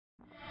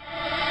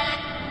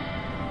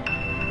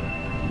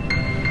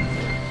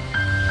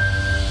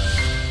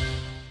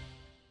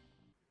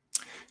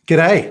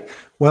G'day.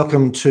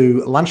 Welcome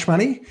to Lunch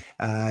Money.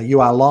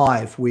 You are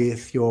live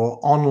with your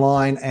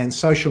online and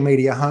social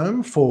media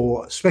home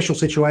for special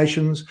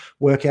situations,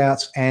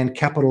 workouts, and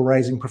capital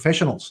raising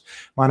professionals.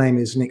 My name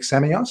is Nick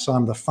Samios.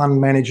 I'm the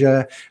fund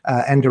manager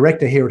and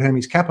director here at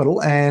Hermes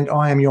Capital, and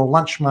I am your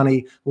Lunch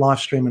Money live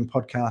stream and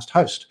podcast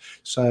host.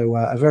 So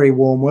a very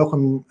warm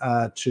welcome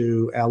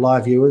to our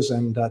live viewers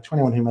and to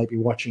anyone who may be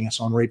watching us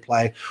on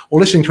replay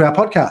or listening to our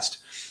podcast.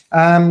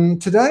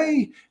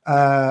 Today,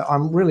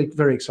 I'm really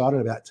very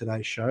excited about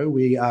today's show.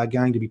 We are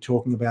going to be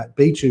talking about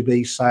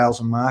B2B sales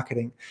and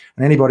marketing.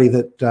 And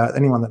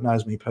anyone that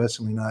knows me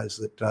personally knows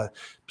that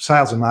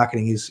sales and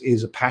marketing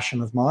is a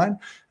passion of mine.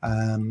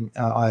 One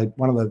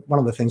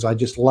of the things I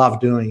just love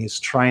doing is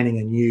training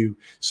a new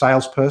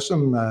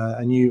salesperson,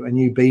 a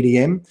new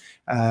BDM.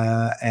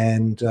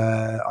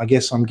 I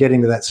guess I'm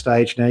getting to that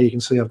stage now. You can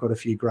see I've got a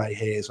few grey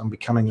hairs. I'm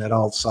becoming that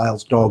old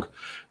sales dog.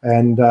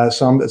 And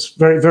so I'm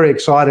very, very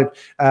excited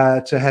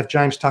to have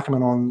James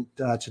Tuckerman on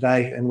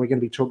today. And we're going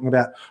to be talking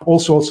about all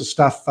sorts of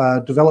stuff,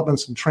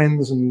 developments and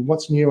trends and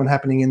what's new and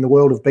happening in the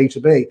world of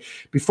B2B.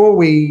 Before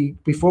we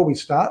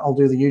start, I'll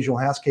do the usual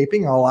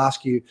housekeeping. I'll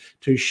ask you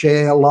to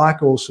share,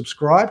 like, or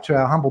subscribe to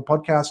our humble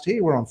podcast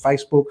here. We're on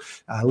Facebook,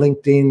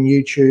 LinkedIn,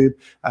 YouTube,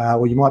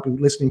 or you might be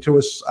listening to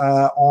us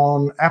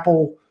on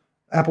Apple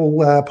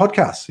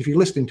Podcasts. If you're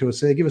listening to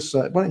us there,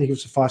 why don't you give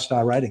us a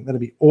 5-star rating?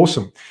 That'd be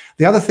awesome.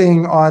 The other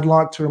thing I'd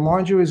like to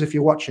remind you is if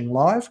you're watching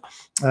live,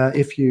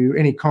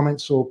 any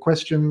comments or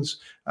questions,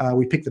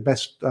 we pick the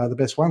best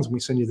ones and we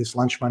send you this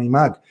Lunch Money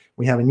mug.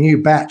 We have a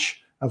new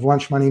batch of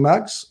Lunch Money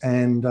mugs,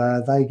 and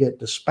they get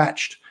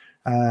dispatched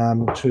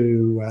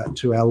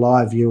to our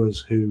live viewers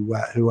who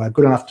are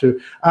good enough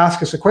to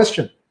ask us a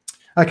question.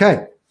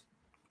 Okay,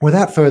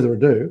 without further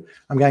ado,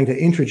 I'm going to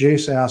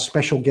introduce our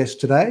special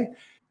guest today.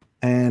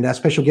 And our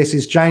special guest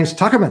is James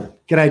Tuckerman.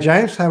 G'day,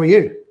 James. How are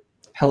you?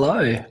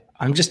 Hello.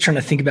 I'm just trying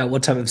to think about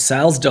what type of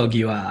sales dog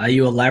you are. Are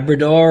you a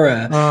Labrador?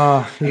 You're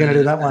going to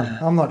do that one.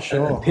 I'm not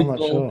sure.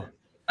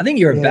 I think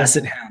you're a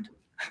Basset Hound.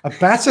 A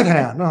Basset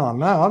Hound? Oh,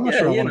 no, I'm not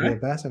sure I want to be a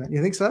Basset Hound.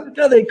 You think so?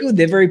 No, they're good.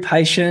 They're very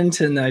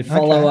patient and they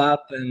follow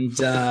up. And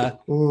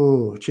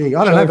oh, gee,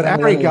 I don't know, but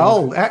Ari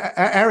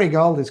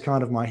Gold is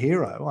kind of my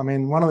hero. I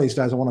mean, one of these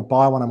days I want to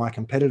buy one of my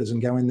competitors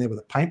and go in there with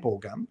a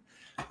paintball gun.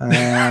 Maybe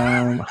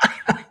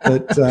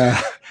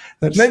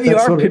you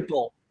are a pit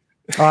bull.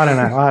 I don't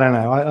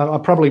know. I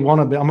probably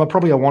want to be. I'm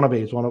probably a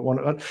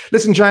wannabe.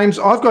 Listen, James,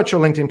 I've got your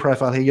LinkedIn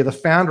profile here. You're the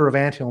founder of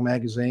Anthill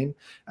Magazine.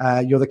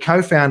 You're the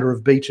co-founder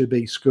of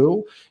B2B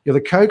School. You're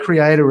the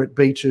co-creator at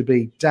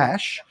B2B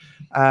Dash.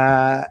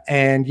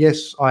 And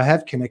yes, I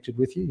have connected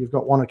with you. You've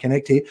got Want to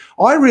Connect here.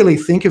 I really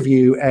think of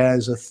you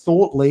as a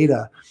thought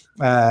leader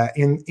I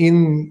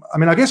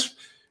guess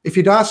if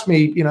you'd asked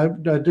me,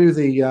 do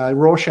the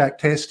Rorschach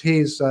test,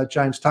 here's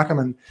James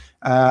Tuckerman.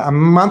 A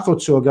month or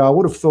two ago, I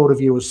would have thought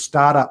of you as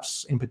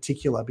startups in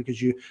particular,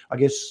 because you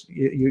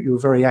were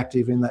very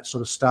active in that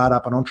sort of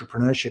startup and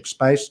entrepreneurship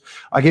space.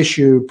 I guess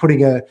you're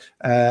putting a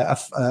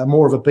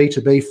more of a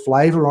B2B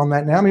flavor on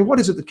that now. I mean, what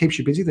is it that keeps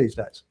you busy these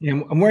days?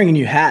 Yeah, I'm wearing a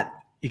new hat.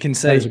 You can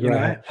see. That is a great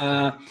hat.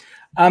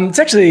 It's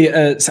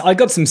actually, so I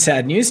got some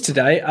sad news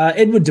today.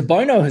 Edward de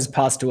Bono has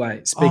passed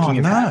away. Speaking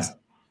of hats.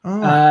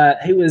 Oh.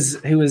 He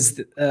was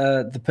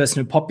the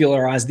person who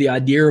popularized the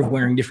idea of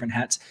wearing different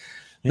hats.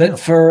 Yeah. But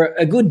for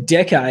a good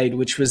decade,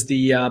 which was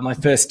my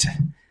first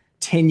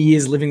 10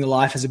 years living the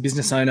life as a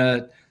business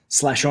owner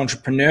 /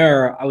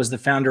 entrepreneur, I was the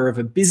founder of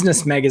a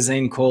business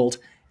magazine called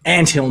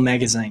Anthill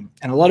Magazine.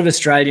 And a lot of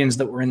Australians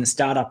that were in the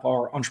startup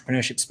or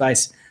entrepreneurship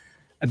space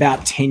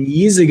about 10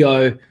 years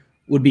ago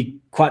would be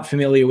quite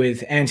familiar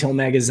with Anthill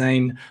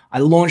Magazine. I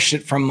launched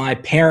it from my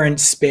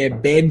parents' spare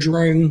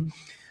bedroom.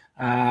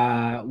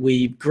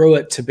 We grew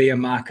it to be a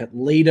market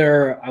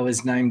leader. I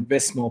was named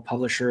Best Small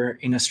Publisher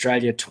in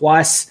Australia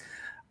twice.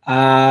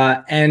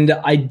 And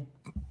I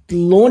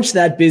launched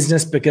that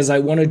business because I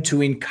wanted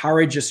to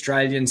encourage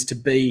Australians to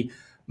be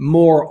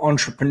more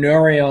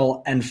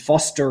entrepreneurial and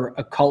foster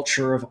a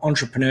culture of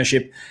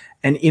entrepreneurship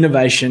and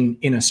innovation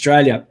in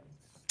Australia.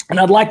 And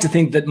I'd like to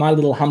think that my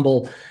little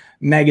humble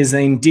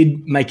magazine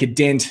did make a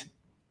dent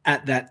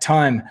at that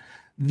time.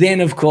 Then,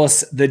 of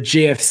course, the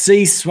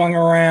GFC swung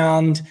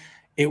around.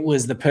 It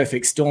was the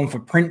perfect storm for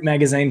print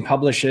magazine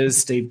publishers.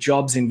 Steve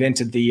Jobs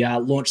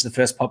launched the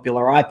first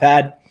popular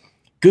iPad.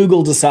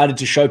 Google decided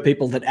to show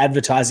people that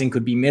advertising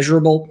could be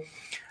measurable.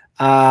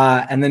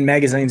 And then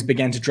magazines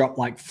began to drop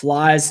like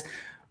flies.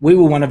 We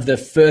were one of the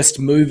first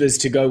movers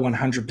to go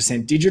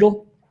 100%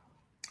 digital.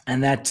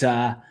 And that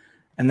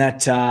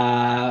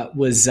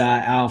was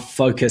our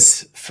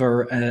focus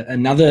for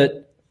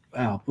another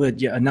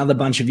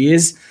bunch of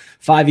years,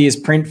 5 years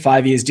print,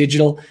 5 years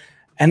digital.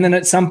 And then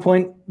at some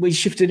point we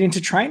shifted into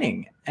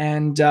training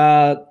and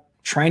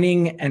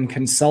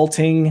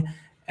consulting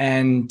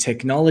and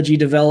technology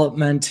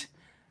development.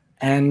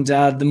 And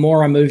the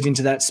more I moved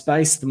into that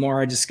space, the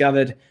more I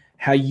discovered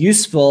how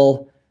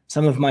useful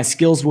some of my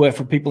skills were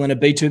for people in a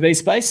B2B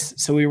space.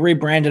 So we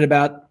rebranded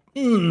about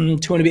 2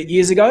 and a bit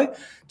years ago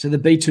to the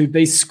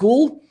B2B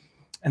School.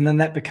 And then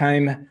that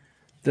became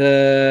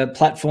the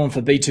platform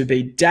for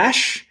B2B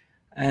Dash,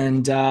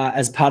 and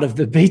as part of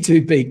the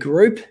B2B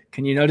group.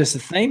 Can you notice a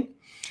theme?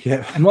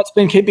 Yeah. And what's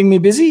been keeping me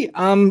busy?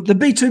 The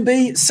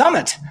B2B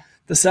Summit,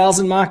 the Sales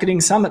and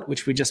Marketing Summit,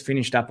 which we just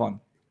finished up on.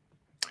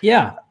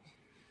 Yeah.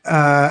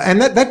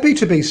 And that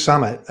B2B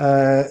Summit,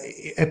 are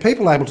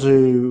people able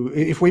to,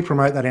 if we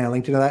promote that on our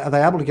LinkedIn, are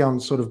they able to go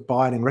and sort of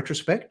buy it in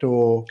retrospect,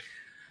 or?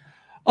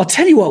 I'll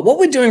tell you what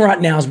we're doing right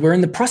now is we're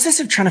in the process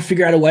of trying to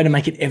figure out a way to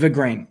make it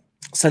evergreen.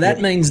 So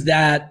that means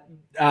that,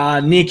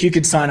 Nick, you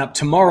could sign up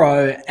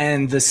tomorrow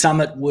and the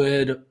summit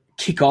would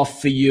kick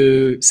off for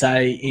you,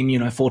 say,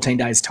 in 14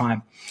 days'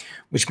 time,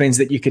 which means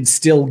that you could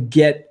still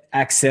get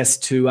access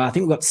to, I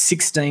think we've got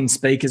 16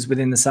 speakers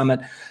within the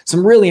summit,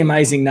 some really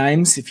amazing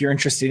names if you're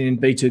interested in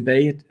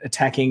B2B,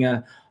 attacking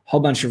a whole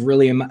bunch of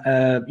really,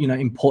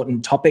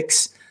 important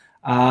topics.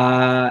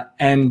 We're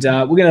trying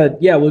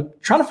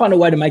to find a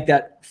way to make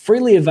that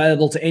freely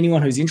available to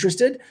anyone who's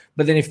interested.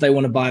 But then if they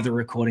want to buy the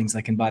recordings,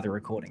 they can buy the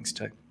recordings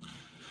too.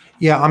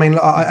 Yeah, I mean,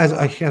 as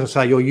I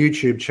say, your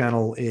YouTube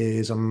channel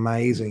is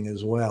amazing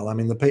as well. I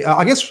mean,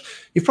 I guess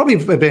you've probably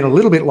been a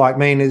little bit like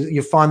me, and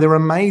you find there are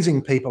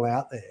amazing people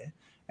out there,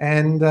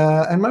 and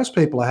most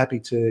people are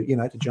happy to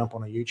to jump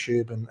on a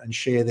YouTube and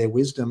share their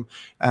wisdom.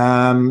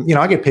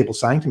 I get people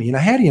saying to me,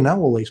 how do you know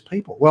all these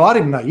people? Well, I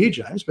didn't know you,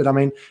 James, but I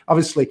mean,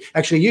 obviously,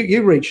 actually,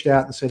 you reached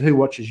out and said who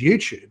watches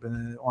YouTube,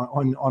 and I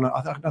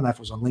don't know if it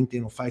was on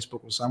LinkedIn or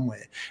Facebook or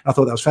somewhere. I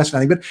thought that was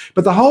fascinating,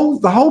 but the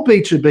whole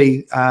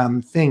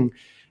B2B thing.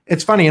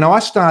 It's funny, I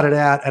started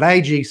out at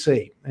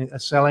AGC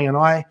selling, and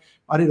I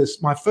did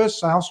my first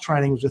sales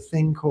training was a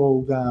thing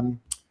called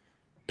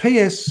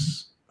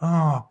PSS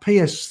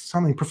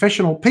something,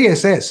 professional,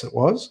 PSS it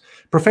was,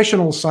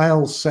 professional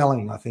sales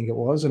selling, I think it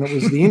was, and it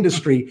was the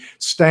industry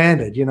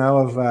standard,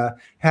 of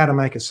how to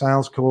make a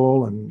sales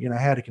call and,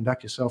 how to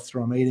conduct yourself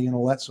through a meeting and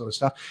all that sort of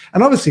stuff.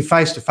 And obviously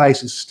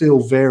face-to-face is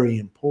still very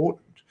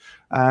important.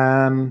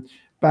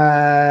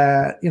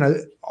 But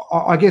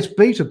I guess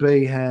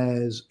B2B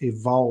has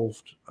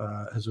evolved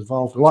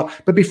a lot.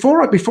 But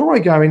before I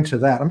go into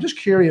that, I'm just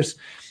curious.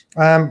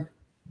 I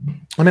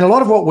mean, a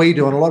lot of what we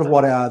do and a lot of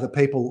what a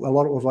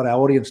lot of what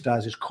our audience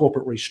does is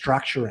corporate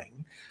restructuring,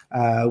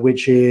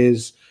 which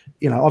is,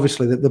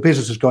 obviously the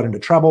business has got into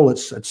trouble.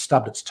 It's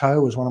stubbed its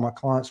toe, as one of my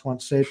clients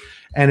once said,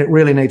 and it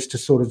really needs to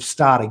sort of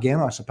start again,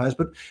 I suppose.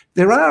 But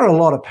there are a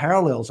lot of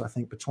parallels, I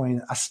think,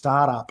 between a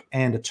startup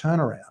and a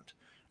turnaround.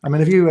 I mean,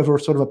 have you ever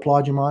sort of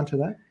applied your mind to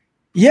that?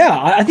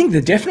 Yeah, I think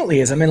there definitely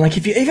is. I mean, like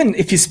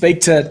if you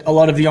speak to a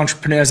lot of the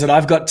entrepreneurs that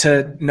I've got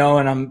to know,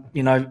 and I'm,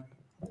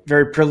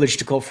 very privileged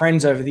to call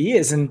friends over the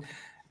years, and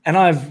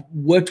I've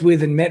worked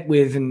with and met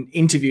with and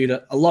interviewed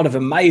a lot of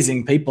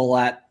amazing people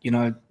at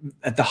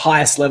the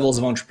highest levels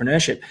of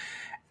entrepreneurship,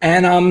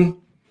 and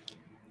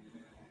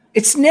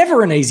it's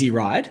never an easy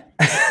ride.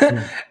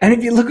 And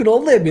if you look at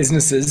all their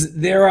businesses,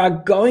 there are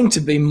going to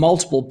be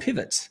multiple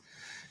pivots.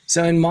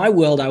 So in my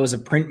world, I was a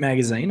print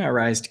magazine. I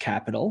raised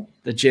capital.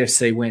 The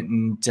GFC went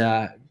and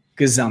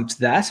gazumped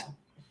that.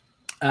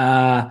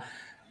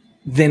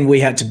 Then we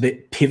had to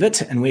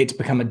pivot, and we had to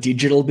become a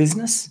digital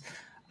business,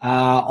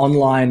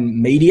 online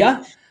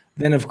media.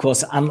 Then, of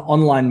course,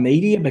 online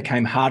media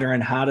became harder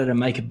and harder to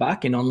make a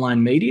buck in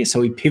online media. So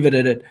we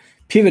pivoted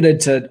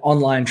to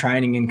online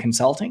training and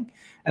consulting,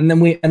 and then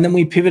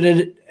we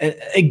pivoted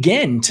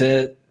again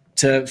to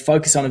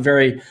focus on a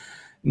very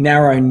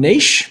narrow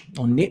niche,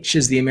 or niche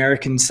as the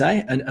Americans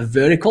say, a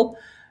vertical,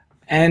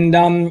 and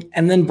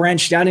then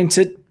branched out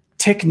into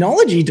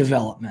technology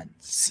development.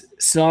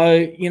 So,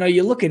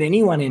 you look at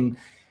anyone in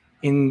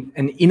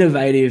an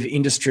innovative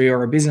industry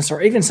or a business, or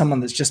even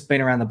someone that's just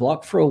been around the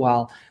block for a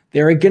while,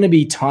 there are going to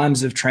be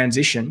times of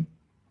transition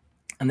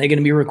and they're going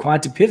to be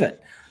required to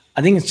pivot.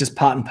 I think it's just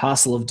part and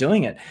parcel of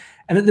doing it.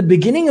 And at the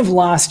beginning of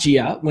last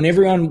year, when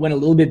everyone went a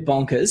little bit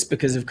bonkers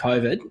because of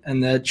COVID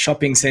and the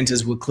shopping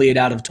centers were cleared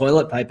out of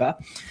toilet paper,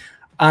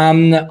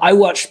 I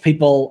watched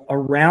people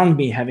around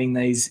me having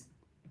these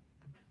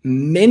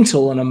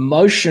mental and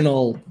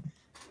emotional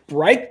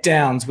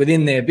breakdowns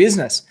within their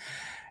business.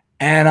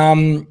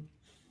 And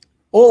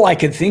all I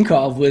could think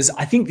of was,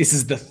 I think this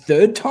is the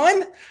third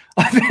time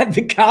I've had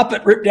the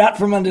carpet ripped out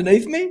from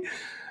underneath me.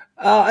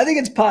 I think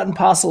it's part and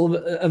parcel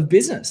of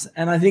business.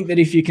 And I think that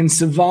if you can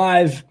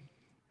survive,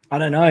 I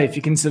don't know, if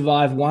you can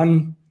survive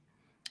one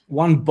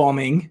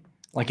bombing,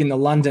 like in the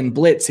London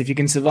Blitz, if you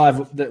can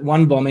survive that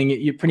one bombing,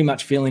 you pretty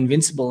much feel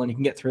invincible and you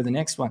can get through the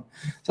next one.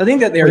 So I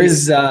think that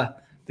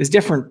there's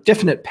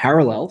definite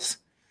parallels.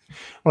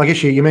 Well, I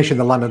guess you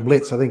mentioned the London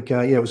Blitz. I think,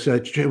 it was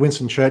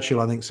Winston Churchill,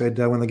 I think, said,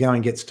 when the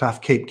going gets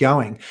tough, keep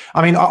going.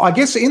 I mean, I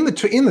guess in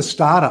the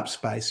startup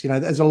space,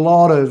 there's a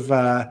lot of,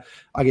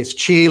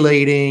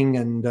 cheerleading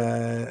and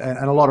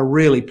a lot of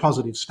really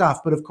positive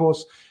stuff. But of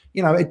course,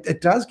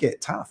 it does get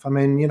tough. I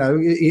mean,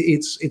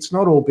 it's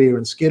not all beer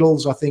and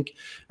Skittles. I think,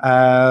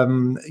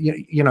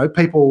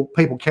 people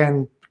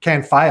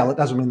can fail. It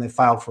doesn't mean they've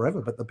failed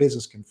forever, but the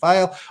business can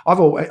fail. I've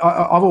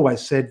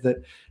always said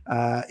that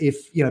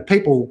if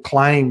people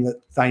claim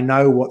that they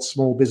know what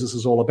small business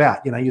is all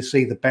about, you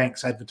see the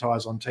banks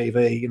advertise on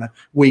TV,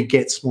 we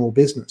get small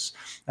business.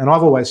 And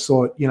I've always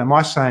thought,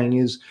 my saying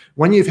is,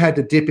 when you've had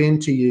to dip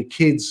into your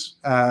kids'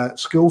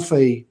 school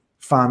fee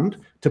fund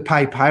to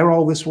pay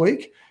payroll this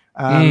week,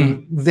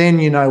 then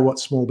you know what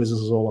small business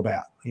is all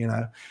about.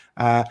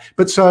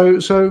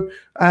 So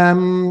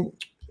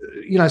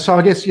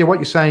I guess what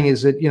you're saying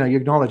is that you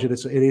acknowledge it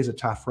is a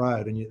tough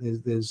road,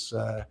 and there's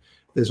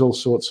all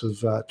sorts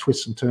of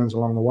twists and turns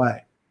along the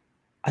way.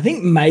 I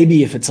think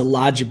maybe if it's a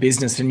larger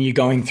business and you're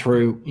going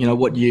through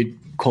what you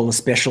call a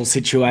special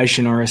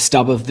situation or a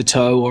stub of the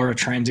toe or a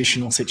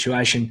transitional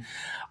situation,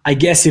 I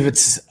guess if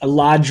it's a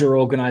larger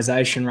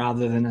organization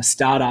rather than a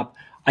startup,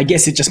 I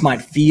guess it just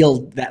might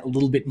feel that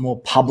little bit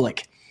more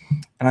public.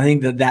 And I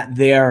think that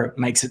there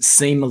makes it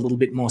seem a little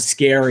bit more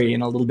scary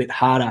and a little bit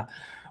harder.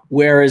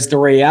 Whereas the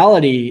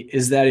reality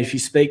is that if you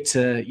speak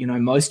to,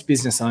 most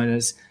business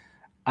owners,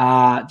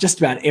 just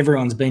about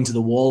everyone's been to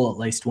the wall at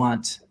least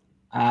once.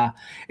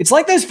 It's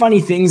like those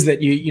funny things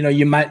that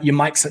you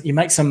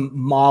make some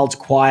mild,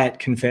 quiet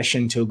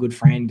confession to a good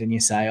friend, and you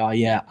say, "Oh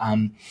yeah,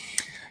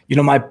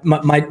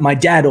 my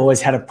dad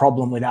always had a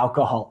problem with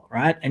alcohol,"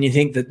 right? And you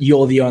think that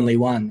you're the only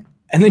one,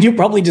 and then you'll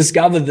probably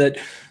discover that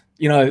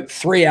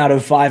 3 out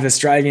of 5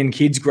 Australian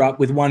kids grew up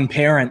with one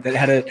parent that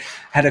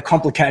had a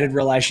complicated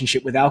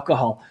relationship with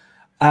alcohol.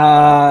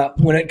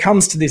 When it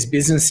comes to this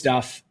business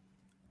stuff,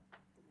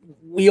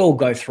 we all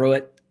go through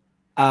it.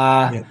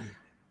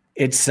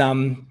 It's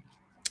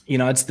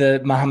it's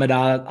the Muhammad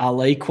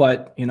Ali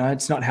quote.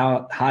 It's not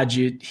how hard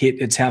you hit,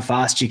 it's how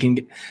fast you can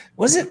get.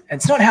 Was it?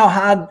 It's not how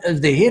hard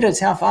of the hit, it's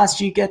how fast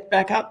you get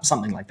back up.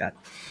 Something like that.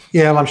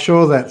 Yeah, well, I'm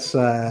sure that's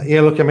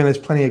look, I mean, there's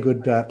plenty of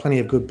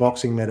good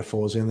boxing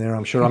metaphors in there,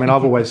 I'm sure. I mean,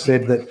 I've always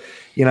said that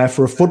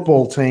for a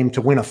football team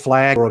to win a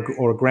flag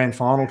or a grand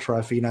final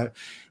trophy,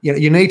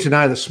 you need to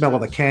know the smell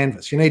of the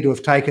canvas. You need to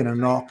have taken a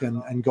knock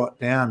and got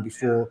down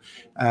before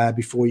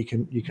you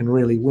can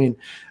really win.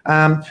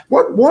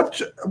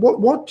 What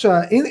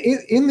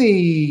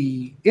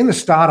in the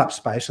startup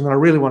space, and I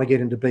really want to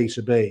get into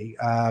B2B,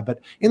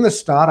 but in the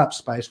startup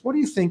space, what do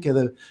you think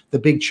are the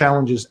big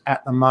challenges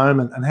at the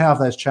moment, and how have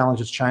those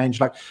challenges changed?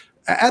 Like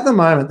at the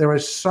moment, there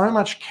is so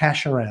much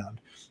cash around.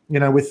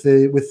 With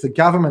the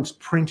governments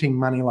printing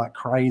money like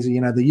crazy,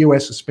 the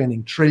US is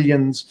spending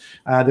trillions.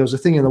 There was a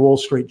thing in the Wall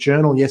Street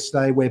Journal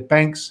yesterday where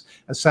banks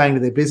are saying to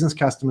their business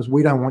customers,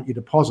 we don't want your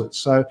deposits.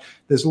 So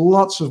there's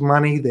lots of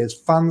money. There's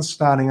funds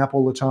starting up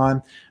all the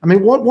time. I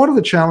mean, what are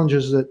the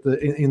challenges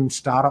in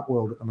startup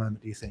world at the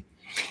moment, do you think?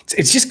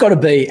 It's just got to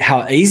be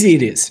how easy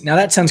it is. Now,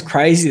 that sounds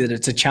crazy that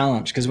it's a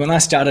challenge, because when I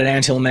started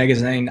Anthill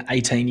Magazine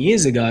 18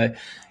 years ago,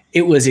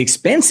 it was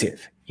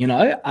expensive.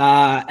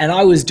 And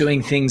I was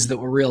doing things that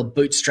were real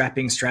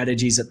bootstrapping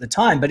strategies at the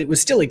time, but it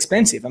was still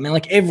expensive. I mean,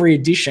 like every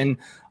edition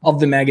of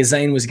the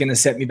magazine was going to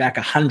set me back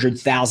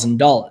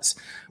 $100,000,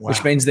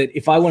 which means that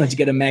if I wanted to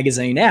get a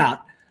magazine out,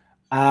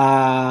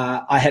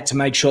 I had to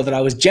make sure that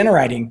I was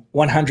generating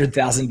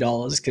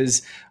 $100,000,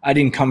 because I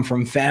didn't come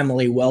from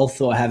family wealth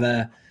or have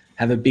a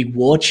big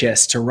war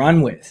chest to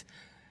run with.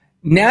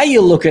 Now you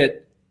look at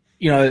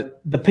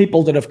the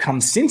people that have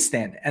come since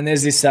then. And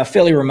there's this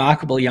fairly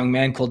remarkable young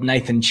man called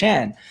Nathan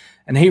Chan,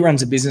 and he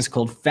runs a business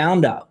called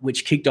Foundr,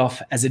 which kicked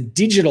off as a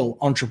digital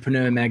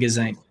entrepreneur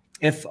magazine,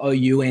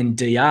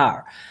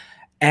 Foundr.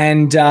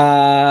 And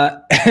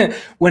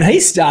when he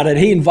started,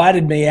 he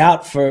invited me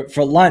out for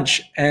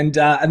lunch, and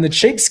the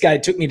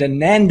cheapskate took me to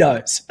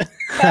Nando's.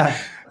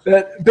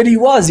 But he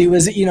was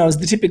was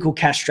the typical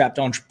cash-strapped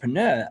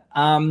entrepreneur.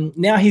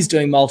 Now he's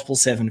doing multiple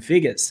 7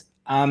 figures.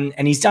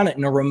 And he's done it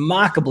in a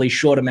remarkably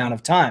short amount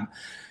of time,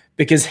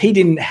 because he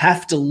didn't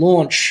have to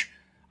launch.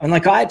 I mean,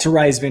 like I had to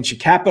raise venture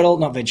capital,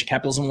 not venture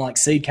capital, something like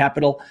seed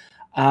capital.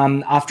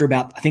 After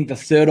about, I think, the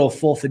 3rd or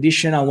 4th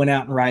edition, I went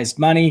out and raised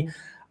money.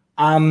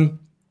 It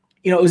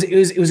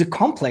was a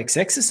complex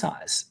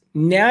exercise.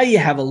 Now you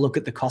have a look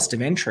at the cost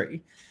of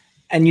entry,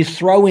 and you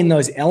throw in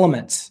those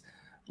elements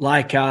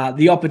like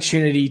the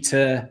opportunity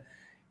to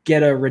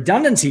get a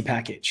redundancy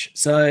package.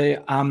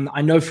 So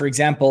I know, for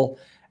example,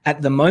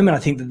 at the moment, I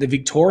think that the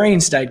Victorian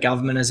state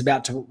government is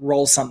about to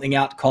roll something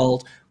out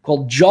called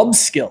Job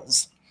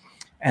Skills,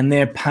 and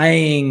they're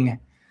paying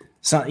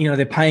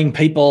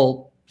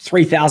people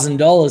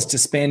 $3,000 to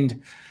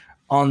spend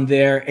on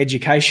their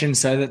education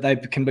so that they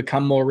can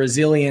become more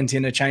resilient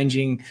in a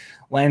changing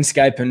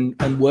landscape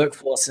and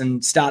workforce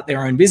and start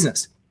their own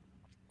business.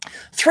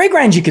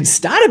 $3,000, you could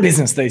start a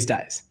business these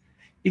days.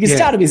 You can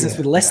start a business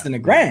with less than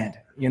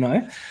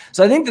 $1,000.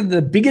 So I think that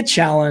the bigger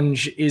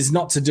challenge is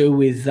not to do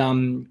with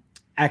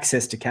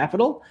access to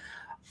capital.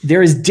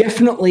 There is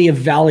definitely a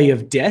valley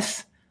of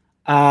death,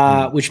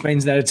 which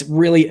means that it's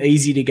really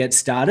easy to get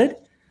started.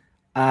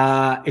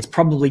 It's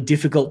probably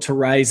difficult to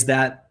raise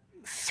that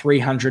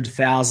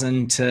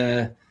 300,000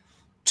 to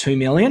 2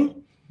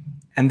 million,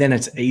 and then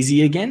it's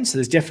easy again. So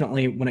there's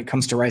definitely, when it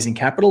comes to raising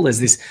capital, there's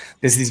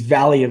this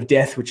valley of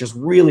death, which is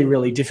really,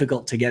 really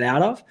difficult to get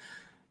out of.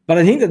 But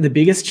I think that the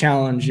biggest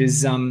challenge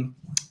is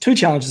two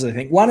challenges, I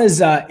think. One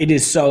is it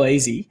is so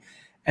easy.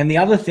 And the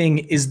other thing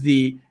is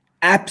the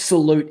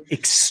absolute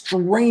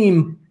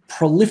extreme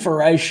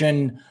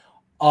proliferation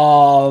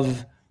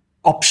of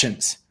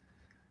options.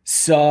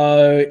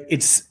 So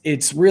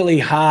it's really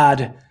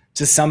hard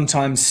to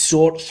sometimes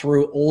sort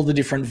through all the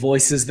different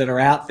voices that are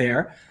out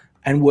there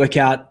and work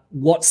out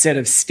what set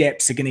of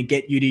steps are going to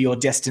get you to your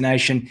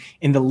destination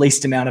in the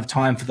least amount of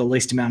time for the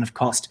least amount of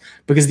cost,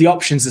 because the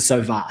options are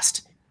so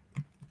vast.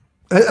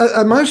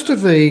 Most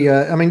of the,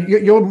 I mean,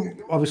 you're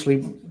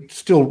obviously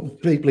still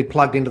deeply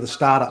plugged into the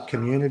startup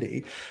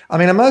community. I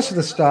mean, are most of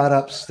the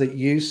startups that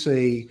you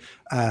see,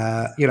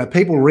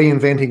 people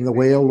reinventing the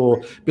wheel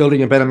or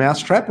building a better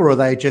mousetrap, or are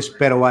they just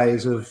better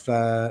ways of,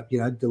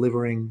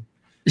 delivering?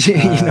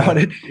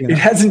 It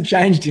hasn't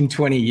changed in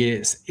 20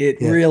 years. It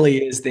really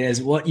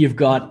is. What you've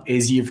got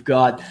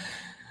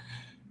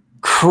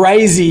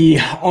crazy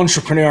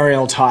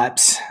entrepreneurial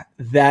types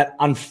that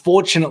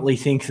unfortunately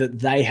think that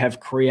they have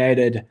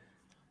created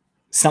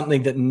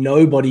something that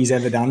nobody's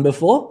ever done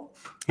before.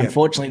 Yep.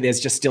 Unfortunately, there's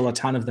just still a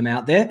ton of them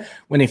out there,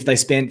 when if they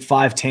spent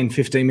 5, 10,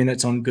 15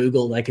 minutes on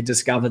Google, they could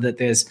discover that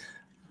there's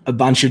a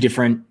bunch of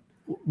different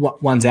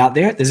ones out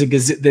there.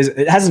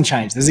 It hasn't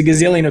changed. There's a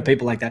gazillion of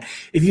people like that.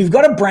 If you've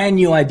got a brand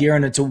new idea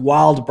and it's a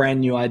wild brand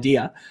new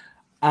idea,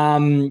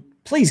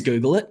 please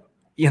Google it.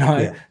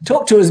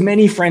 Talk to as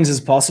many friends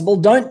as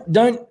possible.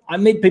 I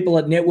meet people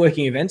at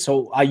networking events,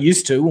 or I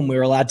used to when we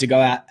were allowed to go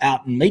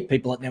out and meet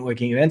people at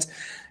networking events.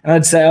 And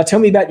I'd say, tell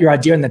me about your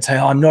idea. And they'd say,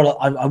 I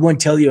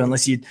won't tell you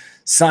unless you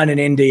sign an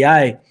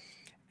NDA.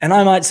 And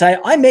I might say,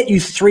 I met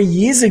you 3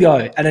 years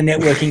ago at a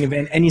networking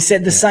event and you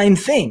said the same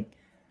thing.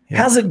 Yeah.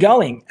 How's it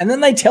going? And then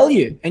they tell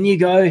you and you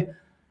go,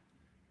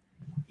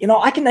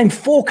 I can name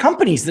 4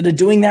 companies that are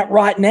doing that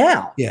right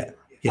now. Yeah.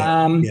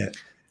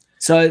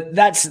 So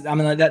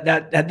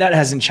that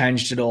hasn't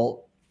changed at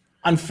all.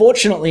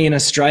 Unfortunately, in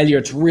Australia,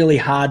 it's really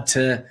hard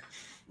to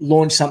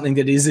launch something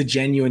that is a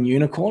genuine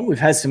unicorn. We've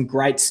had some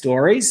great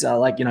stories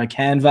like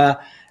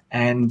Canva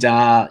and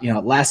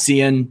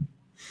Atlassian,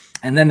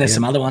 and then there's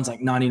some other ones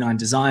like 99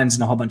 Designs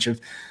and a whole bunch of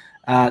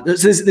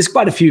there's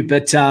quite a few,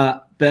 but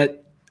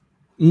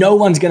no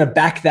one's going to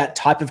back that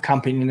type of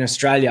company in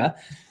Australia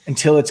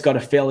until it's got a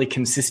fairly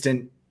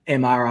consistent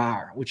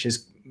MRR, which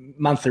is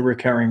monthly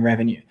recurring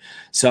revenue.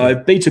 So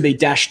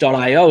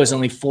B2B-.io is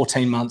only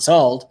 14 months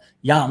old,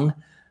 young,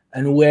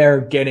 and we're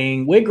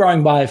growing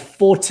by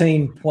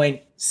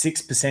 14.6%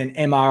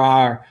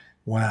 MRR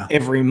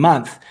every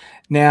month.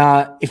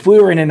 Now, if we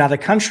were in another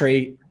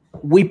country,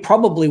 we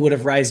probably would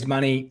have raised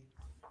money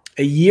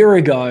a year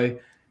ago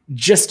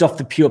just off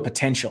the pure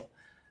potential.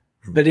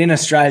 But in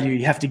Australia,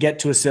 you have to get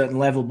to a certain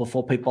level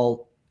before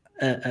people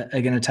are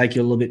going to take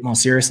you a little bit more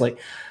seriously.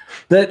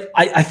 But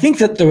I think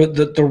that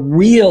the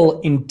real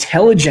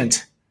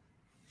intelligent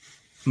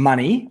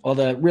money, or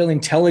the real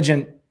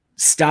intelligent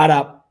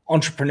startup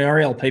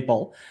entrepreneurial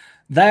people,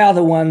 they are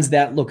the ones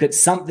that look at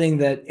something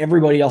that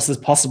everybody else is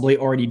possibly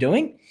already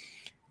doing,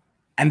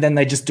 and then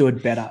they just do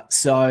it better.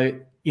 So,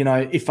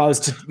 if I was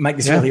to make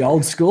this really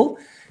old school,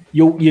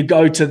 you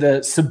go to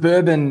the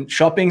suburban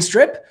shopping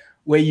strip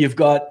where you've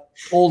got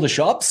all the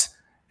shops,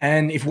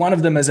 and if one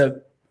of them is a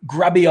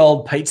grubby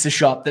old pizza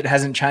shop that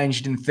hasn't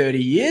changed in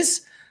 30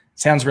 years,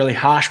 sounds really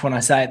harsh when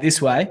I say it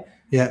this way.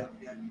 Yeah.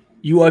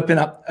 You open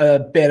up a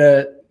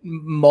better,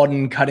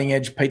 modern,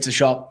 cutting-edge pizza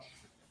shop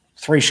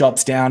 3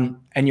 shops down,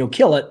 and you'll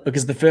kill it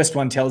because the first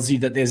one tells you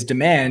that there's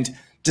demand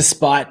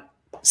despite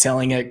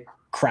selling a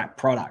crap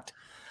product.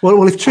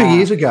 Well, if 2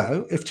 years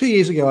ago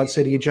I'd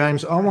said to you,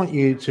 James, I want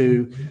you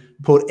to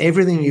put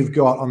everything you've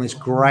got on this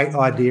great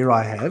idea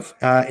I have.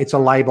 It's a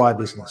lay-by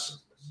business.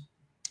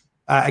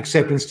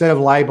 Except instead of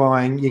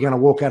lay-buying, you're going to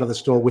walk out of the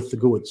store with the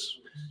goods.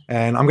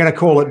 And I'm going to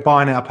call it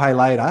buy now, pay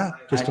later,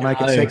 just to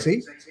make it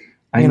sexy.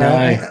 I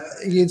know.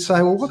 You'd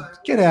say, well,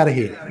 get out of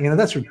here.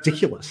 That's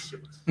ridiculous.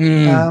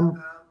 Their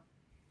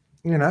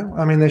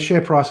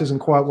share price isn't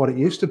quite what it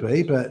used to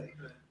be, but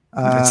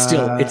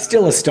it's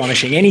still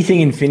astonishing. Anything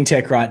in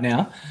fintech right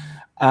now,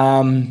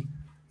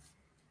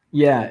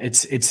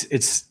 it's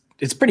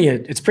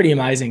pretty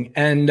amazing.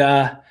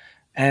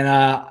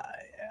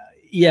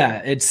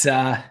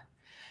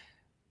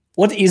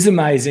 What is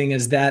amazing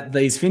is that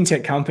these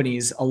fintech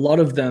companies, a lot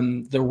of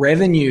them, the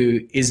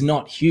revenue is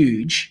not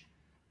huge,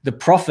 the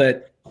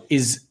profit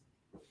is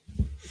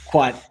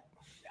quite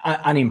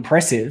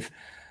unimpressive,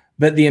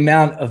 but the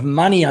amount of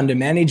money under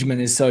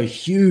management is so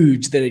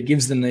huge that it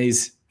gives them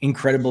these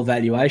incredible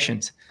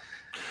valuations.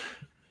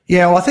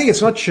 Yeah, well, I think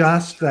it's not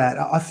just that.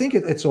 I think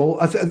it's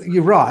all.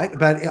 You're right,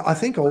 but I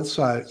think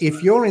also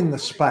if you're in the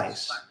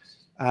space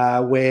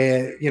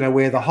where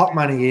the hot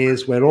money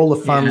is, where all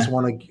the funds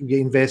want to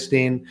invest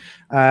in.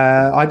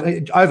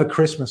 Over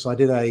Christmas, I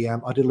did a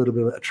little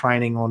bit of a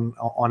training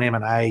on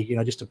M&A,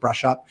 just to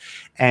brush up.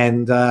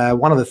 And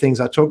one of the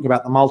things I talked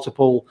about the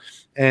multiple,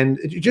 and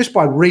just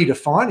by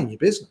redefining your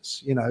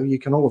business, you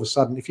can all of a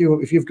sudden, if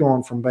you've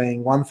gone from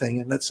being one thing,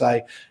 and let's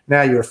say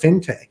now you're a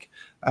fintech,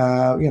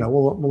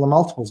 the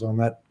multiples on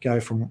that go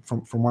from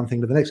one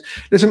thing to the next.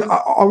 Listen,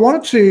 I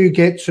wanted to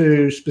get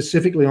to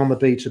specifically on the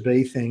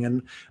B2B thing,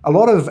 and a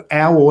lot of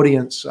our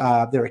audience,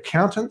 they're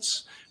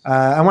accountants.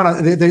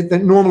 And they're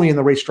normally in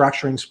the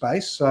restructuring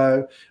space.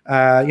 So,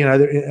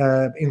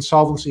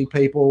 insolvency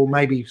people,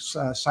 maybe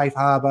safe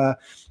harbor.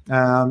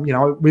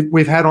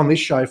 We've had on this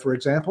show, for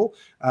example,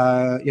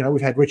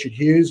 we've had Richard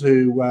Hughes,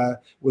 who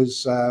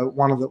was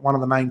one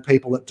of the main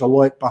people at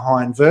Deloitte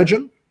behind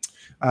Virgin.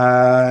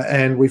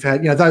 And we've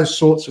had, those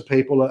sorts of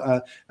people,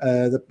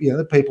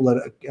 the people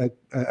that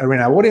are in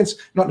our audience,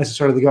 not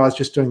necessarily the guys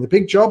just doing the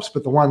big jobs,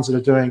 but the ones that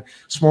are doing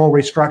small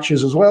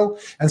restructures as well.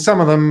 And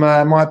some of them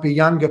might be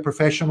younger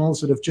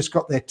professionals that have just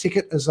got their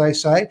ticket, as they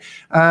say.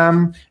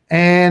 And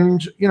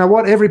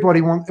what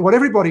everybody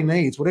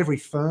needs, what every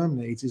firm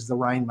needs, is the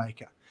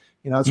rainmaker.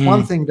 It's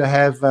one thing to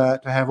have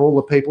all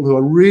the people who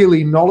are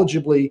really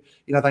knowledgeably,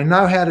 they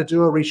know how to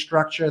do a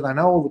restructure, they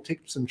know all the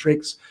tips and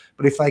tricks,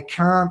 but if they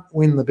can't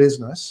win the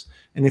business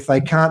and if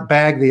they can't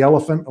bag the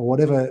elephant or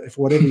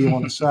whatever you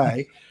want to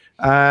say,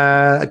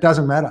 it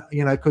doesn't matter,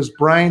 because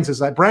brains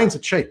are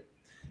cheap,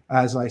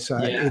 as they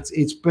say. Yeah.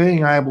 It's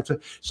being able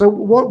to. So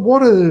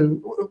what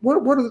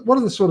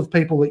are the sort of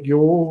people that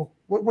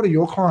what are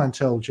your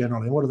clientele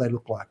generally? What do they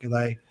look like? Are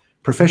they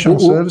professional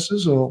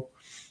services or?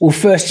 Well,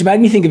 first, you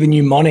made me think of a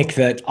mnemonic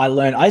that I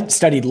learned. I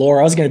studied law.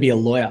 I was going to be a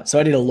lawyer. So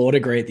I did a law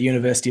degree at the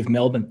University of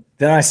Melbourne.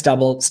 Then I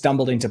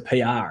stumbled into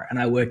PR, and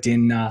I worked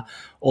in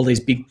all these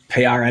big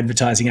PR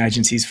advertising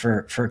agencies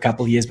for a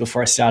couple of years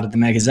before I started the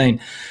magazine.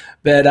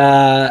 But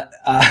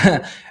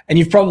and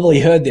you've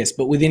probably heard this,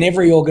 but within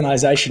every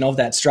organization of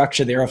that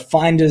structure, there are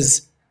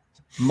finders,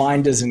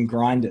 minders, and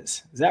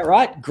grinders. Is that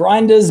right?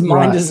 Grinders,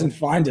 minders, and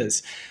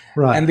finders.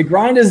 Right. And the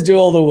grinders do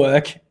all the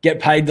work, get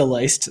paid the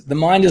least. The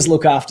minders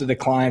look after the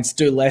clients,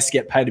 do less,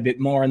 get paid a bit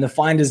more. And the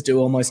finders do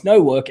almost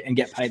no work and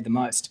get paid the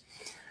most.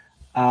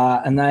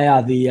 And they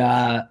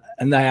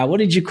are what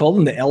did you call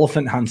them? The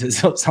elephant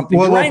hunters or something?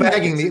 Well, the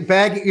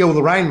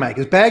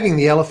rainmakers. Bagging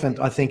the elephant,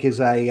 I think,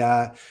 is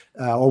a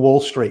Wall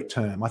Street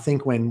term. I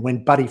think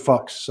when Buddy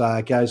Fox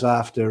goes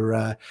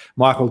after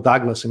Michael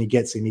Douglas and he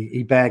gets him,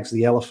 he bags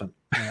the elephant.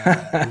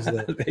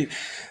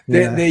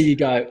 There you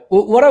go.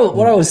 Well,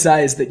 what I would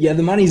say is that the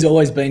money's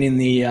always been in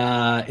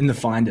the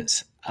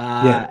finders,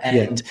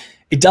 and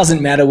it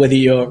doesn't matter whether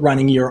you're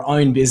running your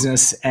own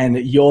business and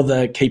you're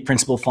the key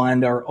principal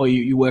finder, or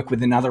you work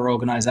with another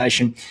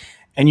organization,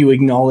 and you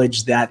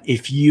acknowledge that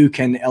if you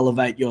can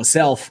elevate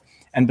yourself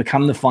and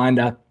become the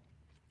finder,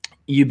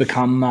 you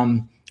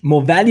become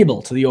more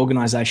valuable to the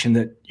organization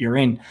that you're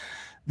in.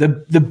 The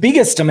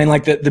biggest,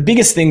 the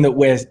biggest thing that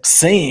we're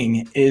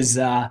seeing is.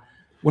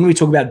 When we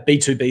talk about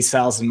B2B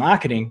sales and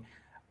marketing,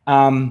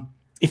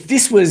 if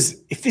this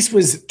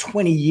was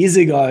 20 years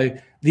ago,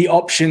 the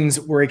options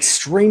were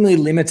extremely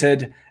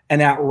limited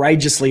and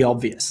outrageously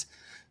obvious.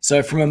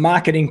 So from a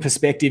marketing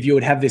perspective, you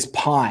would have this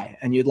pie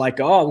and you'd we're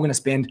going to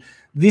spend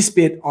this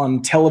bit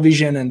on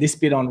television and this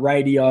bit on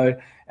radio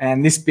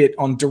and this bit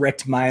on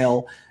direct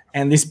mail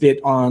and this bit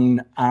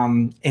on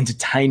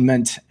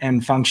entertainment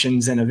and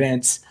functions and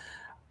events.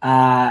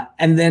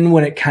 And then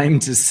when it came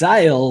to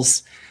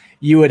sales,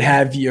 you would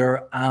have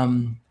your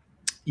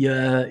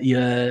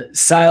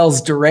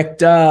sales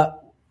director,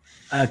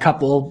 a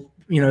couple,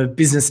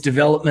 business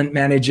development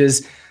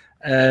managers,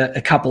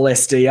 a couple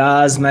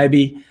SDRs,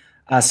 maybe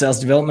sales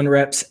development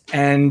reps,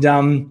 and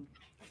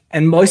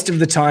most of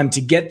the time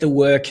to get the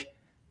work,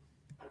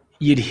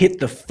 you'd hit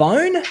the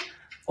phone,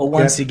 or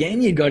once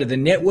again you'd go to the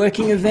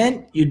networking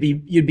event. You'd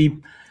be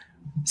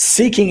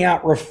seeking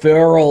out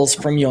referrals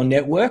from your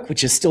network,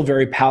 which is still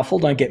very powerful.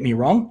 Don't get me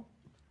wrong.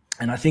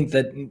 And I think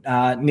that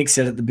Nick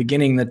said at the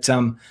beginning that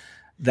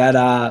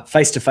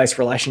face-to-face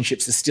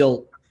relationships are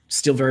still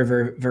very,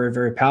 very, very,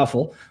 very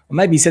powerful. Or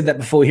maybe he said that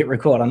before we hit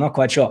record. I'm not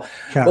quite sure.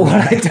 But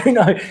what I do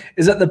know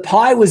is that the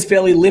pie was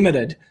fairly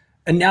limited,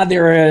 and now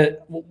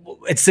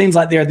it seems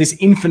like there are this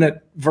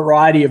infinite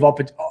variety of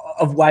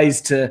ways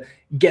to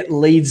get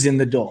leads in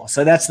the door.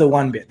 So that's the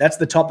one bit. That's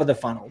the top of the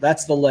funnel.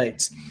 That's the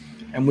leads,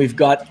 and we've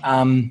got.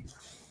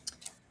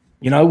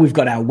 We've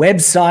got our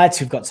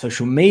websites, we've got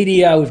social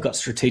media, we've got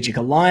strategic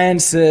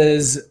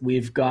alliances,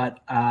 we've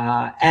got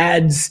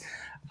ads,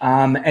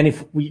 and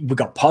we've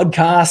got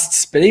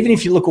podcasts. But even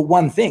if you look at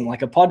one thing,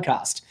 like a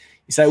podcast,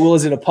 you say, well,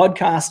 is it a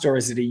podcast or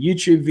is it a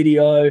YouTube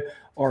video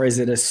or is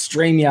it a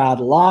StreamYard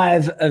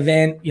live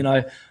event?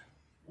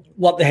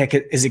 What the heck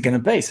is it going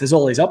to be? So there's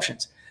all these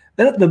options.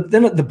 Then at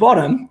the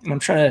bottom, and I'm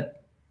trying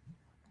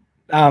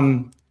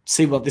to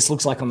see what this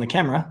looks like on the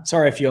camera.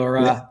 Sorry if you're.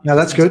 No,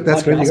 that's good.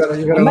 That's good.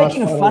 I'm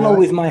making a funnel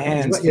with my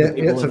hands.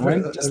 It's a very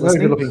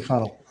good looking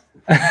funnel.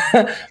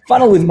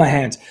 Funnel with my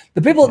hands.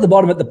 The people at the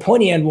bottom, at the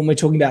pointy end, when we're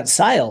talking about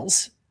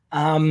sales,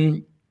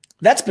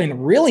 that's been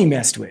really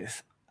messed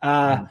with.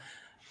 I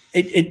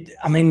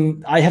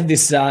have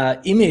this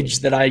image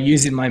that I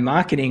use in my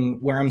marketing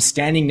where I'm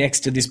standing next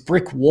to this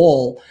brick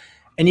wall,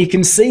 and you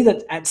can see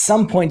that at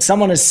some point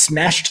someone has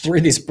smashed through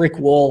this brick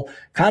wall,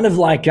 kind of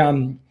like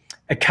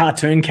a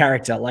cartoon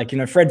character, like,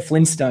 Fred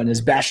Flintstone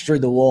has bashed through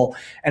the wall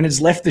and has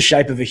left the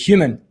shape of a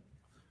human.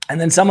 And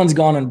then someone's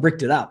gone and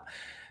bricked it up.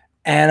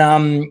 And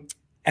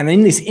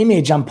in this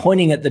image, I'm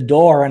pointing at the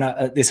door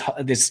and this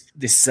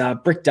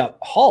bricked up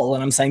hole,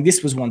 and I'm saying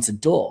this was once a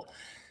door.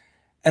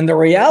 And the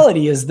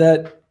reality is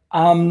that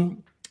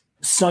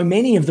so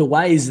many of the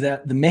ways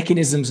that the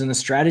mechanisms and the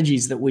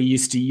strategies that we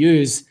used to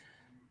use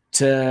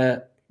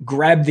to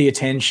grab the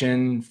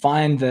attention,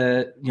 find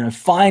the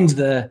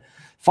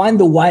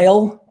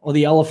whale or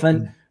the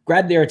elephant,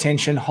 grab their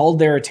attention, hold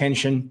their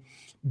attention,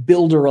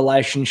 build a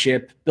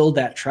relationship, build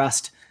that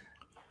trust.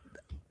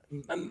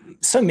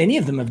 So many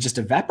of them have just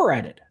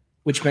evaporated,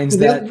 which means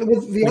that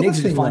we need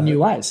to find new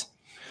ways.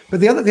 But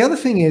the other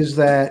thing is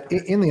that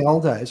in the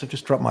old days, I've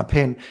just dropped my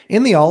pen.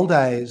 In the old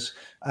days,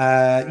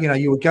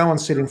 you would go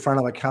and sit in front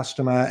of a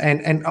customer,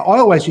 and I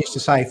always used to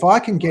say, if I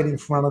can get in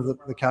front of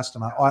the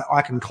customer,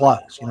 I can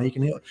close. You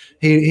can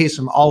hear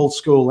some old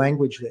school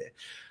language there.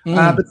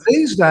 But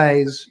these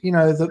days,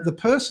 the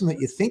person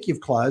that you think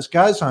you've closed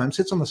goes home,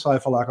 sits on the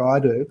sofa like I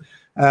do,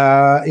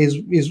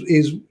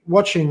 is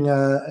watching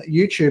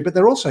YouTube, but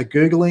they're also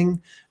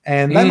Googling,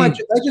 and they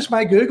just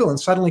may Google and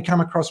suddenly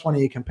come across one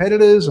of your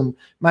competitors and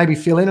maybe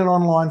fill in an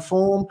online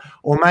form,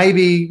 or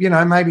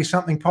maybe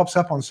something pops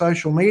up on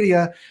social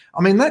media.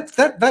 I mean,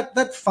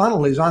 that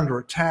funnel is under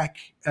attack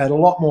at a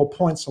lot more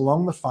points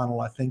along the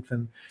funnel, I think,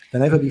 than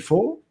ever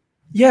before.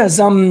 Yes,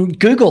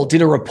 Google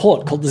did a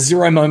report called the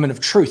Zero Moment of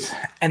Truth,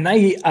 and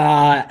they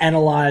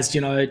analyzed,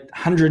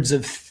 hundreds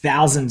of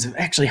thousands,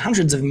 actually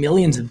hundreds of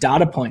millions of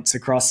data points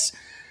across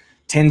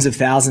tens of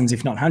thousands,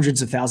 if not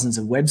hundreds of thousands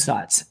of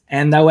websites.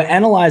 And they were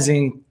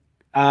analyzing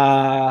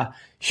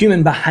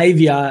human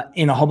behavior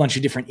in a whole bunch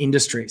of different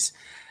industries.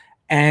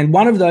 And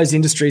one of those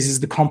industries is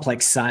the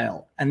complex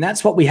sale. And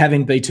that's what we have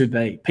in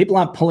B2B. People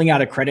aren't pulling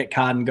out a credit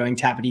card and going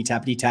tappity,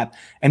 tappity, tap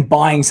and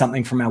buying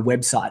something from our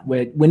website.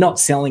 We're not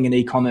selling an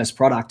e-commerce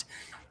product.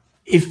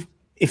 If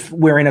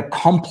we're in a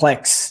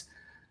complex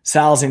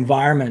sales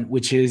environment,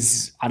 which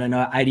is, 80,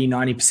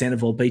 90%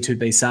 of all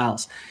B2B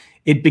sales,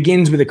 it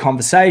begins with a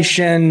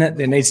conversation.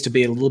 There needs to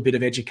be a little bit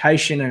of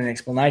education and an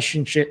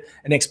explanation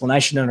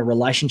and a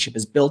relationship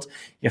is built.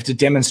 You have to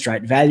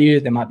demonstrate value.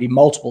 There might be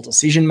multiple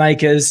decision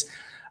makers.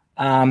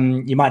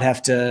 You might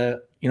have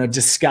to,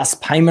 discuss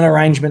payment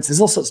arrangements. There's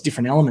all sorts of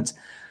different elements.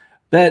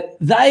 But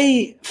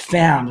they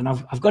found, and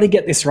I've got to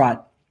get this right,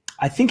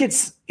 I think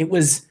it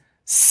was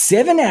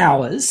 7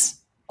 hours,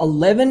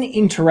 11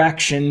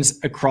 interactions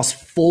across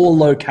 4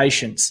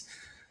 locations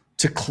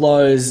to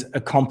close a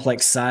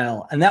complex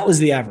sale. And that was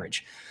the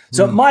average.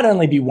 So it might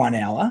only be 1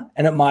 hour,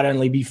 and it might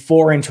only be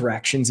 4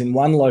 interactions in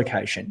one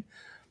location.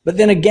 But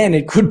then again,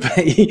 it could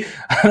be,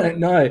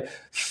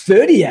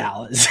 30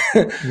 hours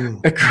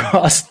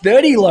across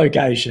 30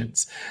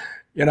 locations,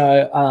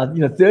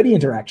 30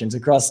 interactions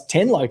across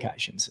 10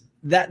 locations.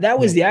 That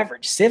was the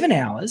average. 7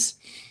 hours,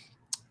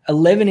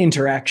 11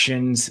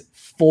 interactions,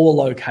 4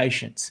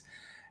 locations.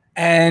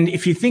 And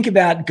if you think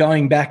about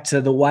going back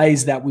to the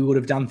ways that we would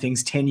have done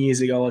things 10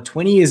 years ago or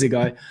 20 years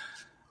ago,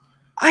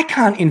 I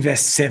can't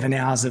invest 7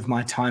 hours of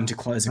my time to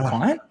close a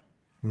client.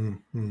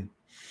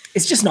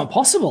 It's just not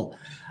possible.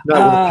 No,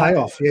 the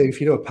payoff. Yeah,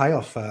 if you do a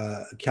payoff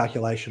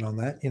calculation on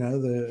that,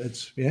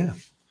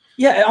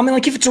 Yeah, I mean,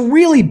 like if it's a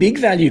really big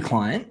value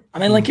client, I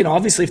mean,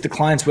 obviously if the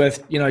client's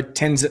worth,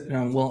 tens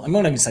of, well, I'm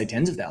not even say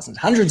tens of thousands,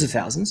 hundreds of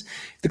thousands.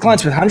 If the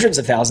client's worth hundreds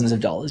of thousands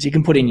of dollars, you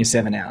can put in your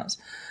 7 hours.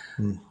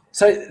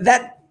 So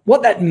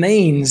what that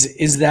means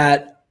is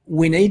that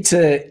we need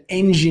to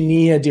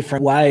engineer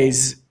different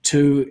ways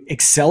to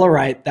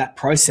accelerate that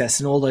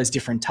process and all those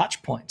different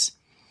touch points.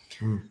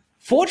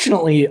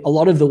 Fortunately, a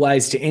lot of the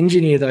ways to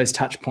engineer those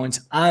touch points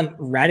aren't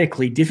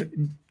radically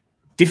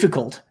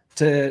difficult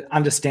to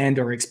understand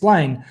or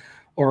explain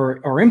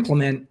or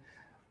implement.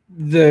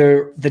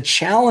 The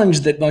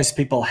challenge that most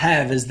people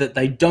have is that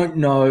they don't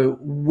know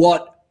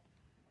what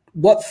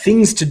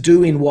things to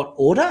do in what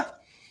order.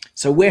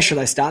 So where should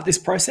I start this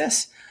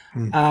process?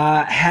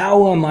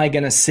 How am I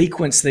going to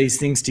sequence these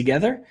things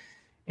together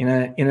in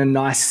a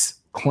nice,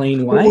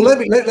 clean way? Well,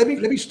 let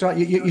me start.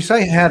 You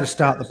say how to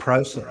start the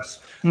process.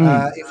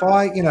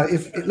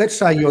 If let's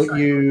say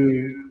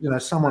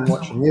someone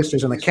watching this,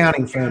 there's an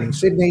accounting firm in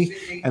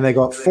Sydney, and they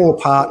got 4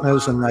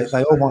 partners, and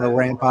they all want to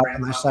ramp up,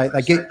 and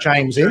they get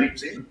James in,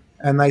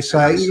 and they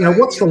say,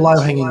 what's the low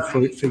hanging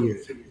fruit for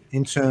you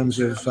in terms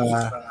of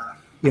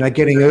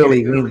getting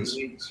early wins?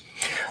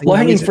 Low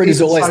hanging fruit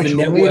is always the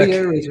network.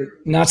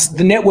 No, it's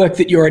the network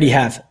that you already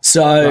have.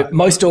 So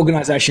most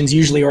organizations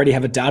usually already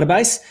have a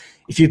database.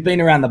 If you've been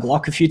around the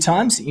block a few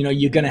times,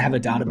 you're going to have a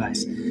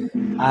database.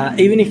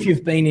 Even if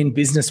you've been in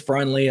business for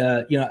only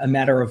a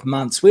matter of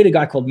months. We had a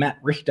guy called Matt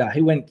Richter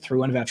who went through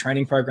one of our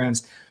training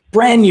programs,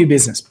 brand new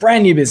business.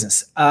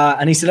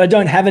 And he said, I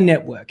don't have a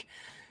network.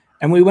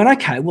 And we went,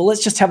 okay, well,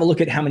 let's just have a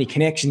look at how many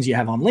connections you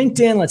have on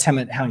LinkedIn. Let's have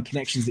how many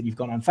connections that you've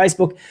got on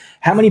Facebook.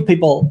 How many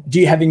people do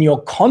you have in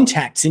your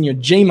contacts in your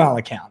Gmail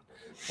account?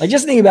 Like,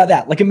 just think about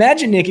that. Like,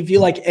 imagine, Nick, if you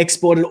like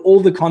exported all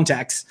the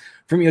contacts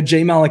from your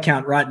Gmail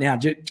account right now.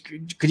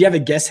 Could you ever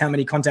guess how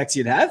many contacts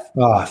you'd have?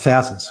 Oh,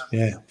 thousands.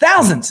 Yeah.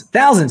 Thousands.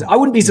 I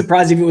wouldn't be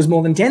surprised if it was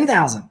more than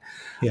 10,000.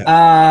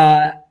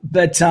 Yeah.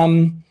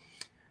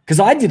 Because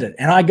I did it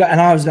and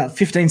I was about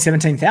 15,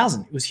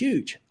 17,000. It was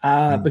huge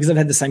because I've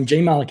had the same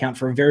Gmail account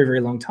for a very, very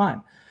long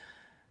time.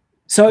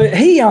 So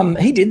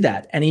he did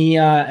that and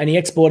he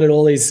exported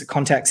all his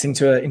contacts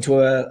into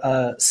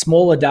a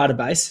smaller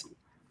database.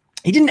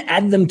 He didn't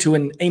add them to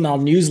an email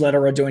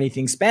newsletter or do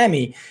anything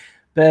spammy,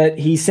 but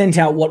he sent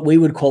out what we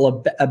would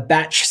call a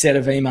batch set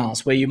of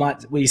emails, where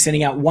you're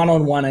sending out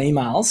one-on-one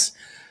emails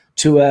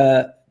to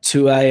a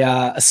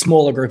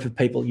smaller group of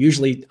people,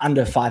 usually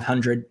under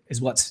 500 is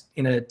what's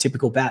in a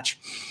typical batch,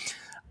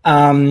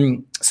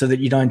 so that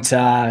you don't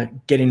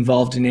get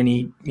involved in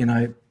any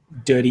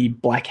dirty,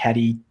 black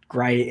hatty,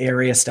 grey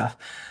area stuff.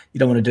 You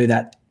don't want to do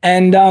that.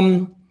 And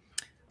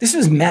this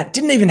was Matt,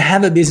 didn't even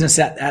have a business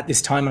at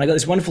this time. And I got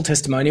this wonderful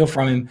testimonial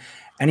from him.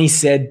 And he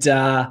said,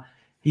 I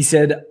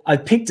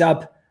picked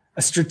up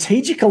a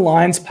strategic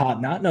alliance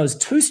partner. No, it was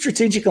 2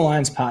 strategic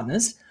alliance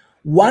partners,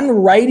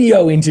 1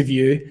 radio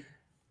interview,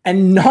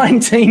 and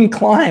 19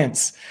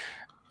 clients.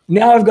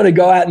 Now I've got to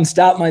go out and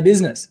start my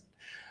business.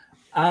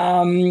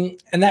 And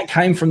that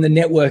came from the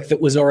network that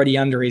was already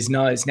under his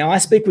nose. Now I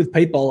speak with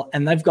people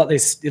and they've got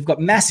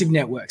massive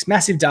networks,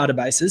 massive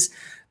databases.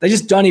 They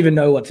just don't even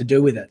know what to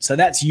do with it. So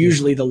that's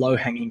usually the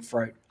low-hanging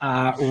fruit.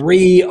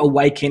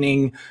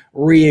 Reawakening,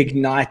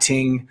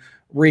 reigniting,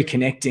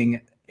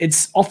 reconnecting.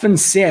 It's often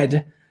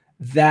said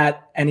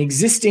that an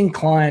existing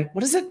client,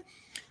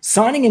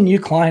 signing a new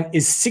client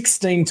is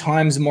 16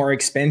 times more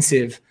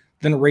expensive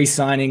than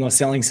re-signing or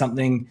selling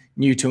something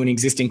new to an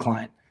existing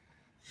client.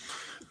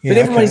 Yeah, but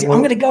everybody's, I'm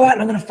going to go out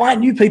and I'm going to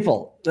find new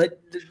people.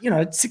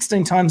 It's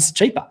 16 times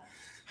cheaper.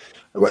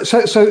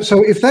 So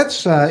if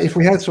that's if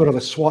we had sort of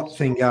a SWOT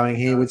thing going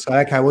here, we'd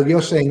say, okay, well,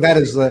 you're seeing that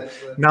as the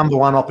number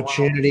one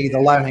opportunity. The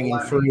low-hanging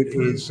fruit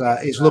is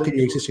look at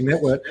your existing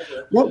network.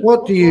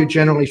 What do you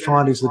generally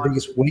find is the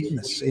biggest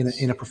weakness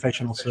in a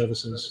professional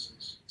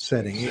services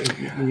setting?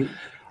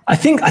 I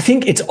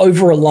think it's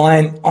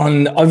over-reliance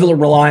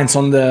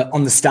on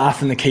the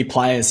staff and the key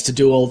players to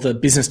do all the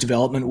business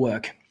development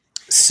work.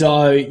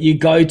 So you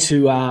go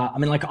to,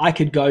 I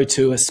could go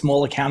to a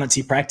small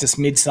accountancy practice,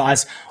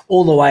 mid-size,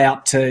 all the way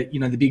up to,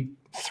 the big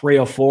 3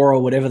 or 4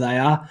 or whatever they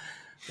are,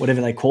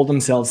 whatever they call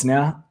themselves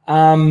now.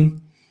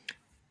 And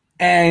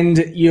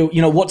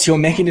what's your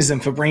mechanism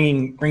for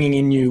bringing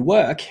in new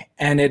work?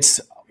 And it's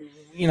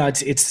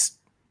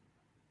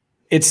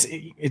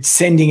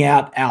sending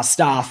out our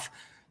staff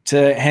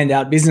to hand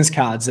out business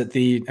cards at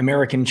the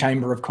American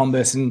Chamber of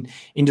Commerce and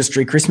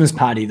Industry Christmas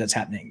party that's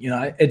happening.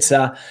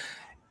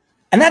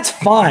 And that's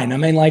fine.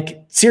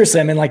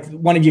 Seriously,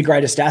 one of your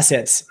greatest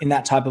assets in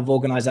that type of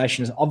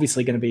organization is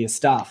obviously going to be your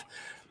staff.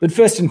 But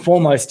first and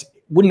foremost,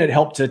 wouldn't it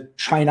help to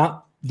train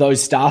up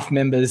those staff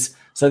members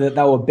so that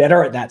they were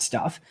better at that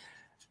stuff,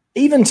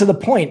 even to the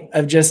point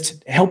of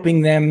just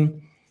helping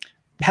them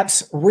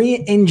perhaps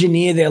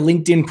re-engineer their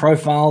LinkedIn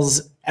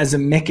profiles as a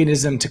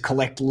mechanism to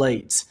collect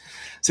leads?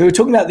 So we're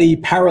talking about the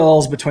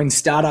parallels between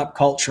startup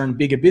culture and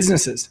bigger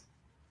businesses.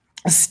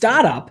 A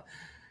startup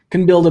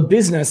can build a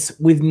business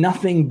with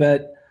nothing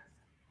but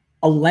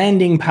a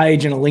landing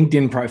page and a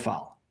LinkedIn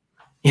profile.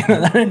 They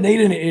don't need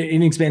an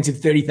inexpensive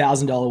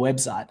 $30,000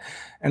 website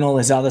and all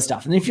this other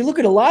stuff. And if you look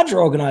at a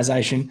larger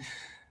organization,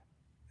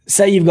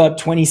 say you've got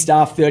 20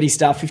 staff, 30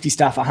 staff, 50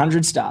 staff,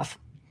 100 staff,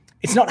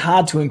 it's not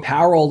hard to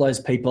empower all those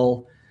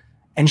people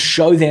and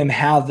show them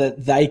how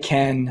they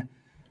can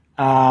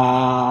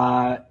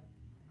play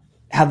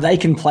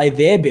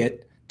their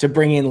bit to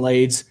bring in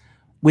leads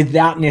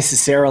without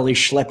necessarily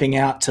schlepping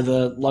out to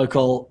the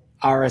local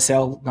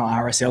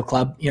RSL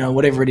club,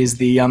 whatever it is,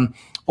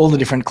 all the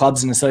different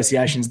clubs and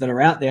associations that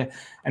are out there,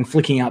 and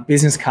flicking out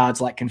business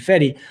cards like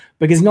confetti,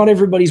 because not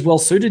everybody's well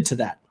suited to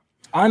that.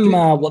 I'm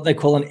what they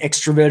call an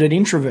extroverted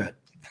introvert.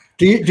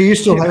 Do you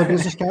still have a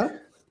business card?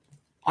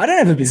 I don't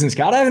have a business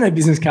card. I haven't had a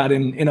business card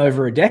in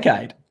over a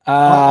decade.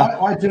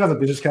 I do have a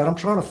business card. I'm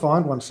trying to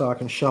find one so I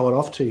can show it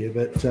off to you,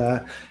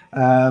 but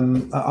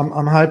I'm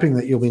hoping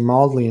that you'll be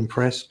mildly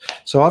impressed.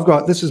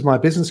 So this is my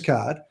business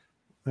card.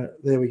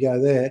 There we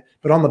go there.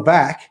 But on the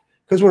back,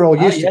 because we're all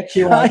used to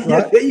QR, right?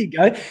 Yeah, there you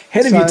go.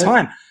 Head of your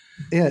time.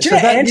 Yeah. Do you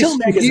know Antil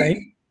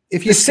magazine?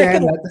 If you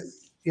scan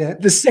that,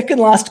 the second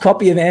last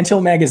copy of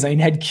Antil magazine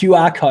had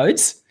QR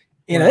codes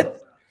in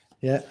it.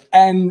 Yeah.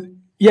 And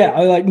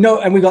I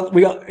and we got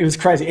it was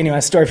crazy. Anyway,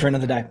 story for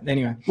another day.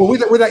 Anyway. Well,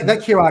 with that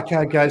QR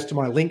code goes to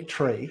my link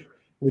tree,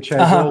 which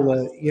has all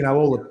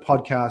the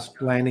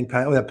podcast landing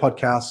page, all the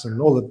podcasts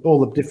and all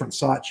the different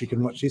sites you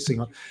can watch this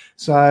thing on.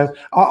 So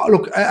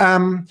look,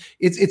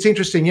 it's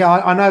interesting. Yeah,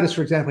 I noticed,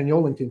 for example, in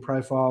your LinkedIn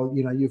profile,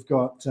 you've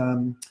got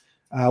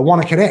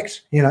want to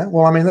connect.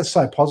 That's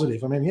so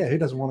positive. Who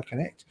doesn't want to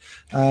connect?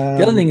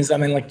 The other thing is,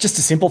 just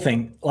a simple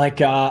thing.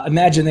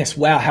 Imagine this.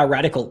 Wow, how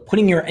radical!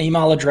 Putting your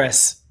email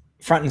address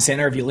front and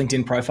center of your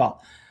LinkedIn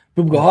profile.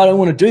 People go, I don't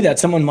want to do that.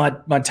 Someone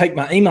might take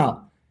my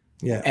email.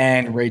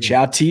 and reach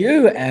out to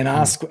you and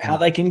ask how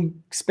they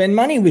can spend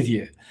money with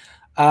you.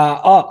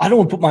 I don't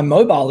want to put my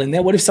mobile in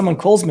there. What if someone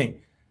calls me?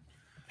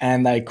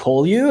 And they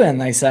call you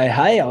and they say,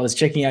 hey, I was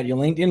checking out your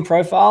LinkedIn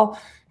profile.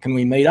 Can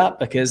we meet up?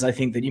 Because I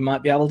think that you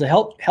might be able to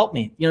help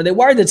me. They're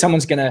worried that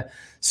someone's going to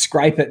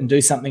scrape it and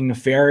do something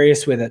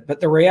nefarious with it.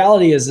 But the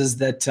reality is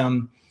that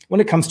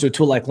when it comes to a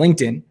tool like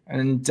LinkedIn,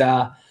 and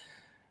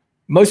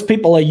most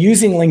people are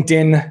using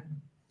LinkedIn,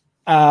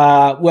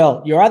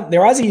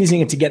 they're either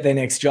using it to get their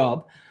next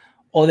job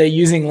or they're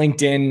using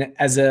LinkedIn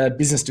as a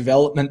business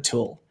development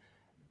tool.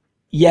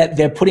 Yet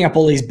they're putting up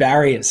all these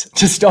barriers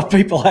to stop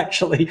people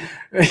actually,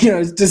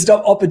 to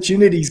stop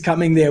opportunities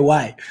coming their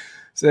way.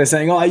 So they're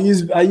saying, I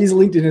use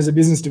LinkedIn as a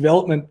business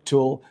development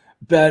tool,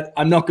 but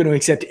I'm not going to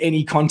accept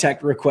any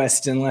contact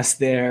requests unless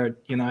they're,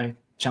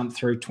 jump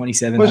through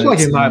 27. Well,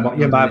 it's like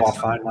your mobile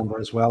phone number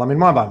as well. I mean,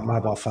 my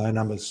mobile phone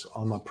number's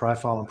on my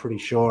profile, I'm pretty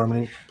sure. I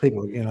mean,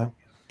 people,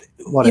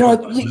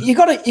 whatever. You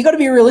got to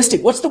be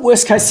realistic. What's the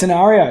worst case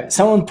scenario?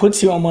 Someone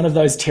puts you on one of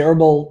those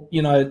terrible,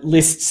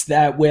 lists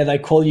where they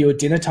call you at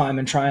dinner time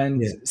and try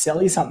and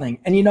sell you something.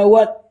 And you know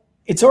what?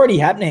 It's already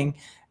happening,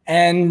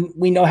 and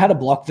we know how to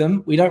block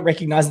them. We don't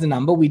recognize the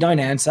number. We don't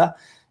answer.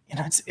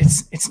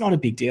 It's not a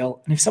big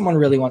deal. And if someone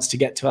really wants to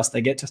get to us,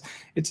 they get to us.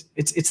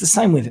 It's the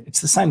same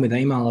with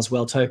email as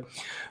well too.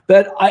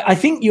 But I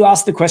think you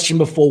asked the question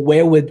before,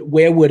 where would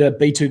a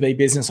B2B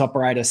business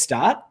operator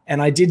start?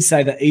 And I did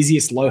say the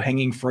easiest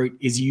low-hanging fruit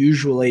is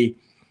usually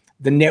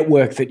the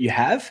network that you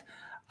have.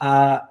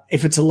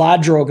 If it's a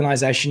larger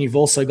organization, you've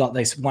also got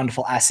this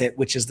wonderful asset,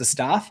 which is the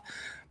staff.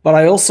 But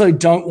I also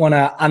don't want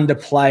to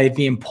underplay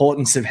the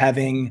importance of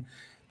having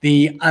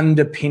the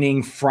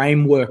underpinning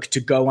framework to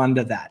go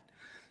under that.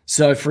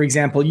 So, for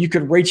example, you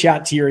could reach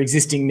out to your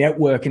existing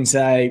network and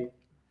say,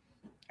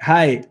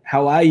 hey,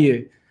 how are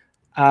you?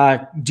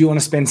 Do you want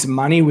to spend some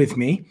money with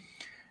me?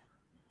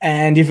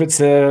 And if it's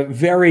a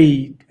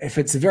very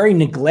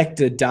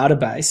neglected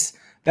database,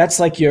 that's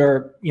like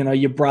your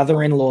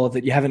brother-in-law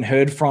that you haven't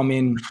heard from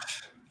in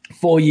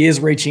 4 years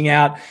reaching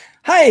out.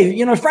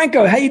 Hey,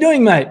 Franco, how you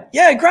doing, mate?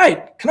 Yeah, great.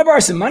 Can I borrow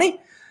some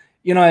money?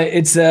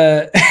 It's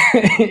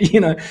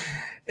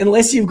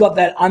unless you've got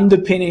that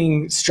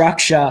underpinning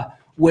structure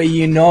where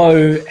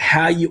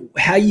how you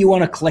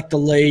want to collect a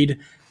lead,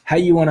 how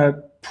you want to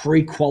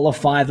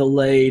pre-qualify the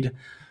lead,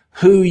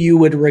 who you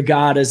would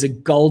regard as a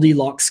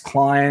Goldilocks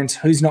client,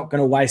 who's not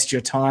going to waste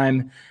your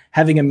time,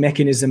 having a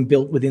mechanism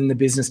built within the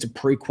business to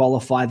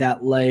pre-qualify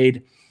that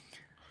lead,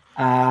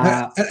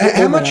 how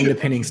much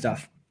underpinning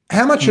stuff.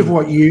 How much of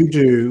what you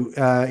do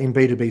in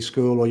B2B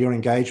school or your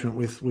engagement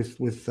with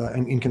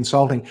in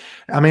consulting,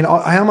 I mean,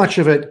 how much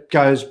of it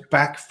goes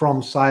back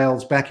from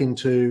sales back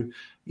into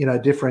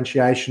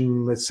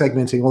differentiation, with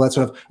segmenting, all that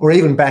sort of, or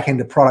even back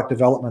into product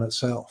development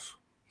itself?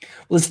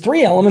 Well, there's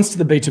 3 elements to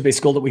the B2B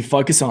school that we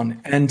focus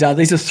on, and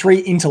these are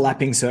 3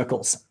 interlapping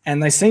circles,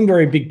 and they seem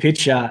very big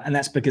picture, and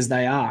that's because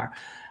they are,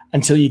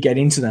 until you get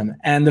into them.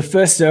 And the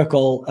first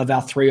circle of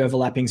our 3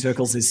 overlapping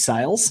circles is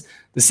sales.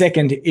 The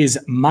second is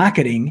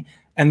marketing,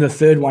 and the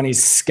third one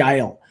is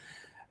scale.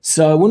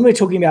 So when we're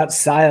talking about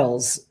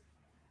sales,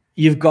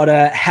 you've got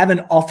to have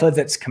an offer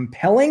that's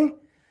compelling.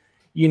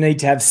 You need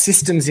to have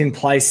systems in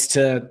place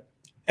to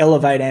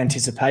elevate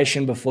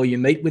anticipation before you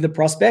meet with a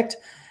prospect.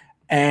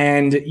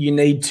 And you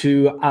need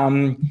to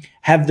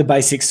have the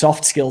basic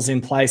soft skills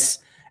in place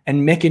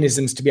and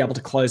mechanisms to be able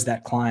to close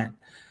that client.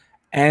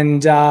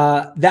 And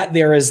that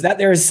there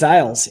is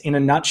sales in a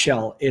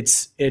nutshell.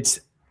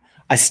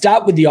 I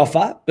start with the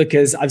offer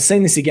because I've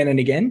seen this again and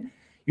again.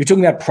 You're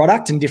talking about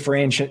product and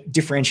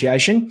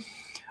differentiation.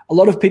 A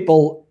lot of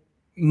people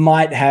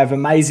might have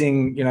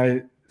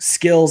amazing,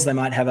 skills. They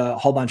might have a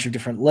whole bunch of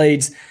different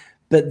leads,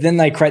 but then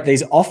they create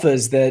these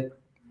offers that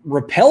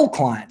repel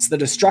clients,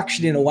 that are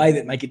structured in a way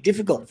that make it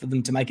difficult for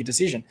them to make a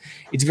decision.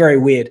 It's very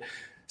weird.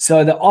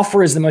 So the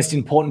offer is the most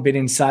important bit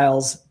in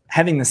sales,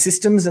 having the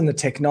systems and the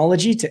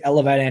technology to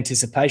elevate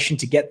anticipation,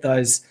 to get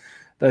those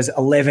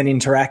 11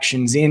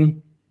 interactions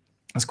in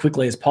as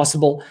quickly as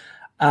possible,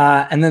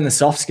 and then the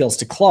soft skills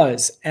to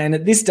close. And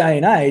at this day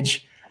and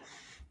age,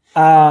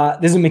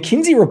 there's a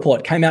McKinsey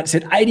report came out that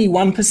said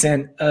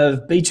 81%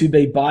 of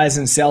B2B buyers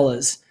and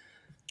sellers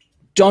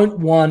don't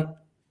want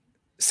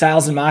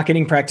sales and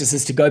marketing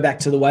practices to go back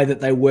to the way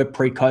that they were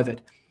pre-COVID.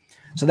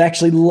 So they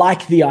actually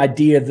like the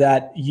idea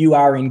that you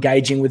are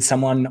engaging with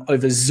someone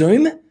over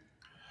Zoom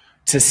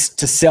to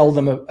sell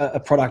them a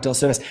product or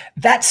service.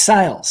 That's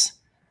sales.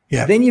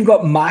 Yeah. Then you've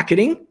got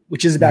marketing,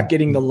 which is about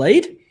getting the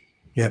lead.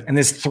 Yeah. And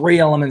there's 3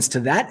 elements to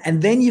that.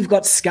 And then you've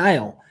got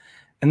scale.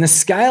 And the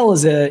scale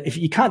if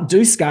you can't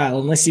do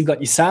scale unless you've got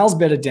your sales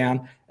better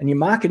down and your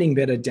marketing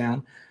better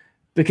down,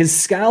 because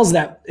scale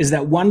is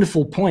that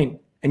wonderful point.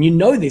 And you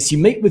know this, you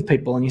meet with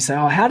people and you say,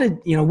 oh,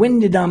 when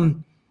did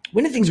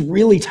things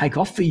really take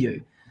off for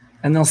you?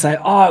 And they'll say,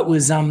 oh, it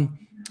was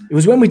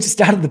when we just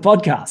started the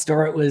podcast,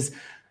 or it was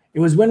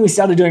when we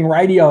started doing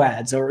radio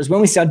ads, or it was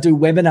when we started doing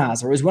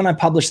webinars, or it was when I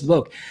published the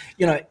book.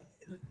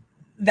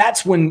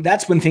 That's when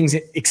things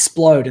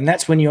explode. And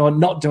that's when you're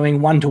not doing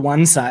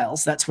one-to-one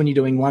sales. That's when you're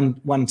doing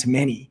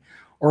one-to-many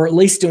or at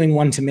least doing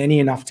one-to-many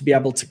enough to be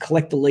able to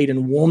collect the lead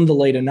and warm the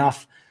lead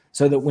enough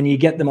so that when you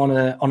get them on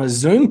a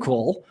Zoom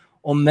call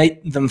or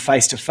meet them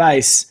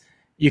face-to-face,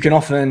 you can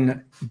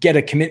often get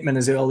a commitment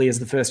as early as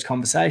the first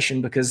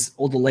conversation because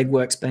all the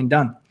legwork's been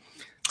done.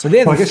 So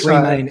they're the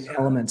three main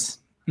elements.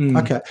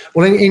 Okay.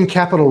 Well, in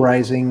capital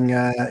raising,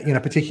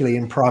 particularly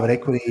in private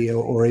equity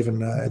or even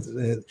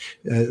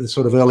the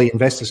sort of early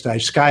investor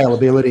stage,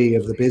 scalability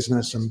of the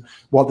business and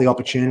what the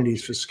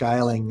opportunities for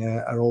scaling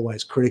are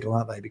always critical,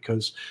 aren't they?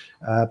 Because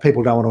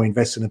people don't want to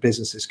invest in a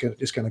business that's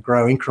just going to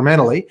grow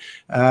incrementally.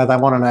 They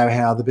want to know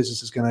how the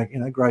business is going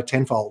to, grow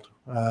tenfold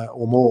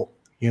or more.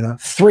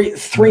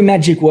 Three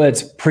magic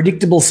words: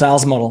 predictable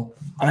sales model.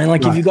 I mean,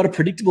 like, if you've got a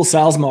predictable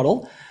sales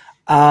model,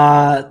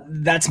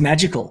 that's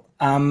magical.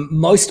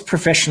 Most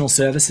professional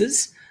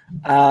services,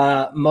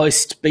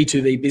 most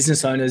B2B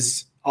business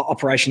owners,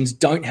 operations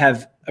don't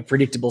have a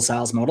predictable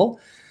sales model.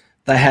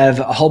 They have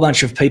a whole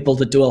bunch of people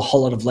that do a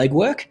whole lot of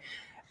legwork,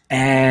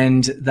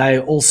 and they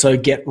also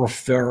get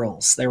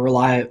referrals. They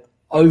rely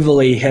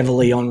overly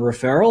heavily on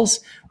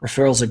referrals.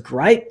 Referrals are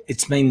great.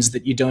 It means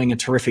that you're doing a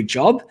terrific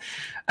job.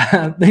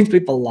 It means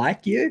people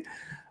like you,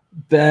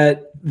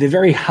 but they're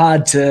very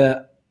hard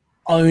to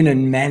own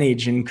and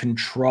manage and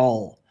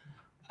control.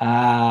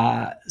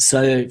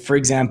 So, for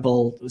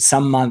example,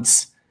 some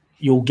months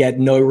you'll get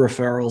no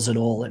referrals at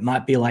all. It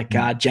might be like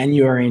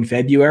January and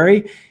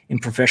February in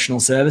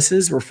professional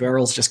services.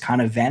 Referrals just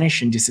kind of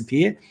vanish and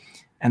disappear.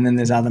 And then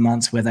there's other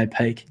months where they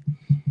peak.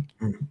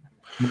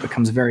 It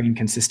becomes very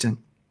inconsistent.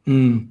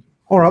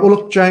 All right. Well,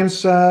 look,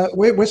 James,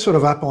 we're sort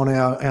of up on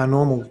our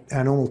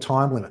normal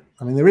time limit.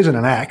 I mean, there isn't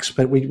an axe,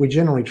 but we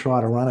generally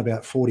try to run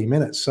about 40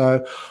 minutes.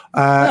 So,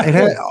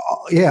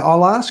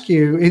 I'll ask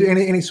you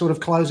any sort of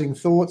closing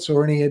thoughts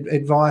or any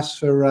advice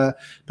for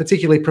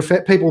particularly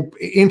people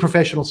in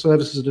professional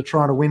services that are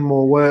trying to win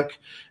more work,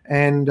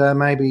 and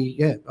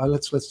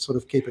let's sort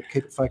of keep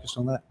it focused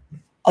on that.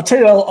 I'll tell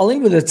you, I'll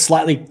end with a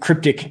slightly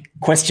cryptic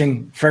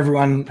question for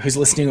everyone who's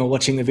listening or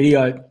watching the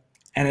video,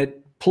 and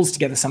it pulls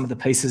together some of the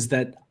pieces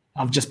that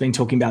I've just been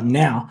talking about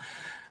now.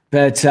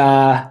 But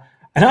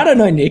and I don't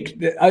know, Nick,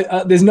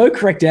 there's no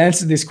correct answer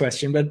to this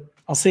question, but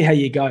I'll see how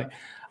you go.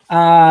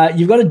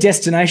 You've got a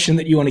destination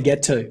that you want to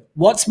get to.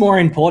 What's more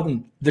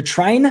important, the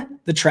train,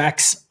 the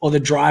tracks, or the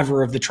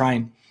driver of the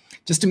train?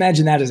 Just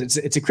imagine that as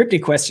it's a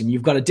cryptic question.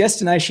 You've got a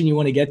destination you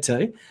want to get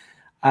to,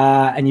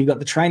 and you've got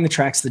the train, the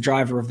tracks, the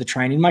driver of the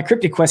train. In my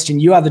cryptic question,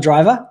 you are the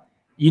driver.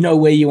 You know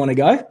where you want to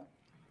go.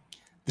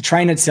 The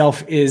train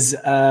itself is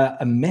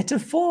a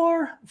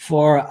metaphor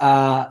for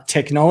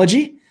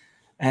technology,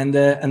 and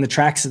the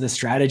tracks are the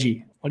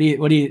strategy. What do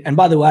you? And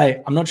by the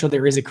way, I'm not sure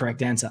there is a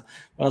correct answer,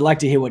 but I'd like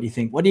to hear what you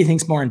think. What do you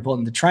think is more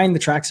important, the train, the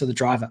tracks, or the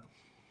driver?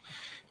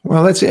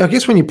 Well, I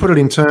guess when you put it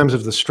in terms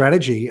of the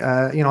strategy,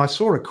 I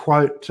saw a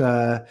quote.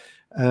 I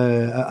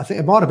think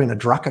it might have been a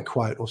Drucker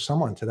quote or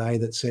someone today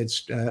that said,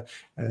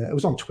 it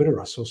was on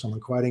Twitter. I saw someone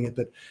quoting it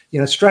that,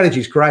 strategy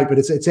is great, but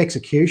it's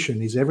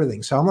execution is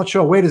everything. So I'm not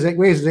sure where's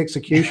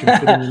execution fit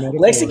in the metaphor?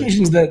 Well,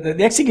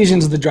 the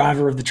execution's the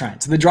driver of the train.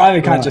 So the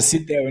driver can't just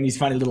sit there in his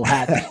funny little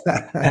hat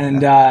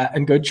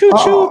and go choo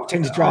choo,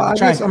 pretend to drive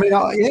the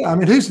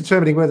train. Who's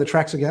determining where the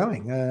tracks are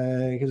going?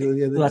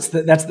 That's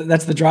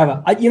the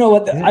driver. You know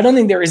what? I don't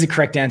think there is a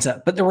correct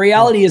answer, but the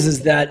reality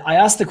is that I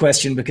asked the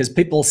question because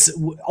people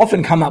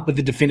often come up with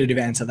the definitive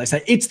answer. They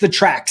say it's the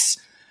tracks.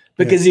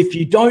 Because if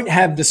you don't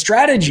have the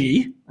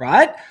strategy,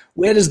 right,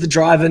 where does the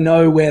driver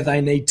know where they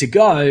need to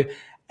go?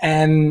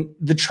 And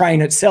the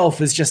train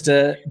itself is just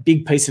a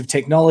big piece of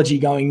technology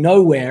going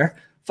nowhere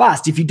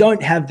fast. If you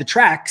don't have the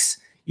tracks,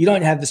 you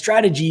don't have the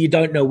strategy, you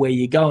don't know where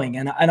you're going.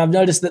 And I've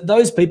noticed that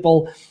those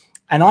people,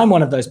 and I'm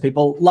one of those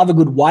people, love a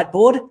good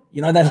whiteboard.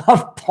 They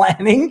love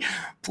planning,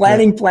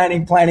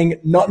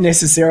 not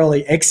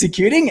necessarily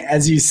executing,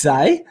 as you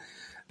say.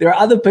 There are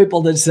other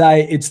people that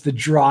say it's the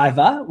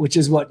driver, which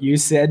is what you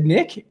said,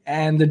 Nick.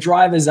 And the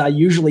drivers are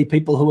usually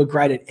people who are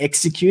great at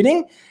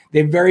executing.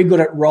 They're very good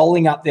at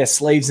rolling up their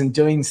sleeves and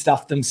doing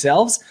stuff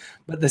themselves.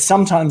 But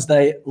sometimes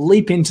they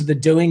leap into the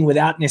doing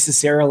without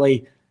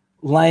necessarily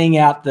laying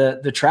out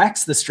the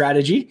tracks, the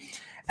strategy.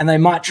 And they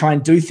might try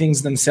and do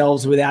things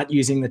themselves without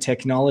using the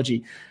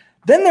technology.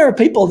 Then there are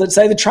people that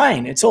say the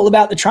train. It's all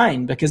about the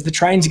train because the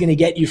train's going to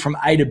get you from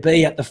A to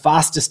B in the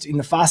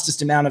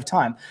fastest amount of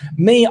time.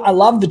 Me, I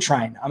love the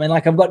train. I mean,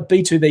 like I've got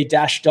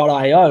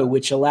B2B-.io,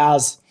 which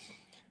allows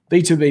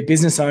B2B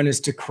business owners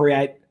to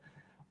create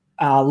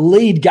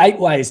lead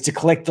gateways to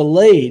collect the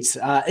leads,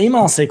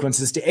 email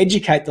sequences to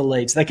educate the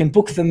leads. They can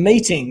book the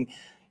meeting,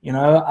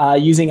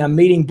 using a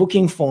meeting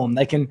booking form.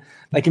 They can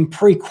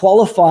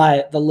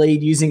pre-qualify the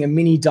lead using a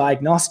mini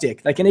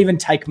diagnostic. They can even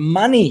take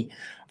money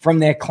from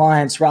their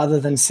clients rather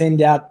than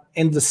send out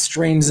endless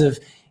streams of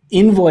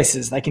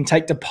invoices. They can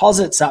take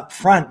deposits up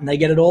front and they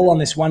get it all on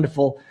this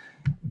wonderful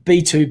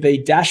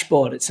B2B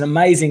dashboard. It's an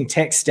amazing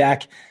tech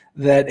stack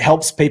that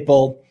helps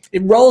people.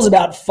 It rolls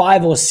about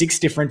 5 or 6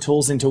 different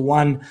tools into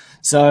one.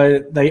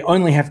 So they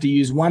only have to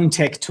use one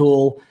tech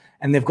tool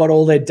and they've got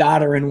all their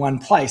data in one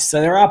place.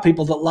 So there are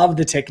people that love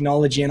the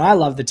technology and I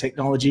love the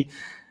technology.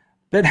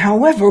 But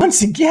however,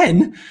 once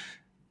again,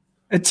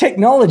 a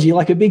technology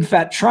like a big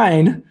fat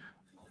train,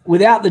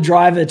 without the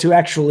driver to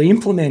actually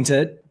implement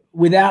it,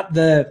 without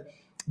the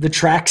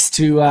tracks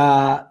to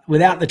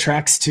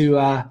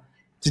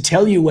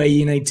tell you where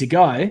you need to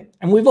go,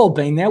 and we've all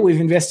been there. We've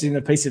invested in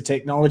a piece of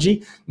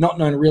technology, not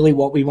known really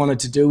what we wanted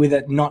to do with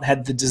it, not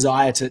had the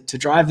desire to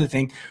drive the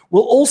thing.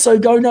 We'll also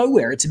go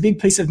nowhere. It's a big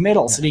piece of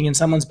metal sitting in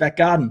someone's back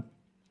garden.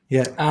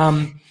 Yeah.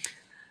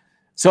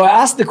 So I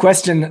asked the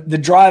question: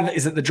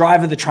 is it the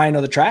driver, the train,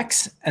 or the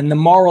tracks? And the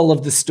moral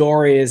of the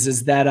story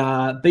is that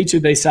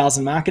B2B sales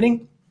and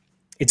marketing,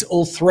 it's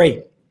all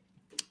three.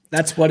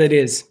 That's what it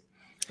is.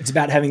 It's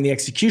about having the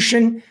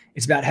execution.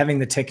 It's about having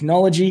the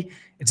technology.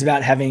 It's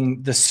about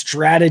having the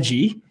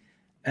strategy.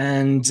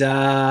 And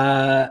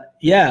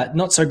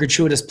not so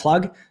gratuitous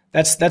plug.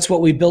 That's what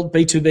we built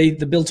B2B,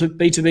 the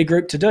B2B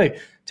group to do, to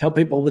help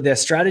people with their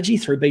strategy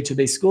through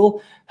B2B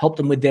School, help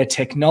them with their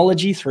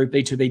technology through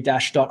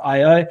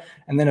b2b-.io.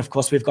 And then, of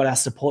course, we've got our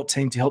support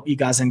team to help you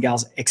guys and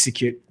gals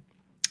execute.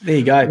 There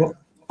you go. Well,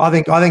 I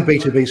think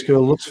B2B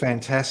School looks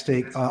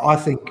fantastic.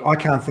 I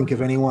can't think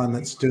of anyone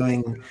that's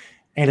doing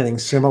anything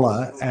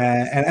similar.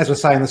 And as I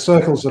say, in the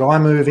circles that I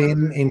move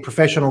in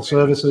professional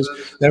services,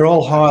 they're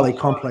all highly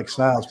complex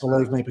sales,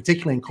 believe me,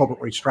 particularly in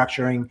corporate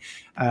restructuring.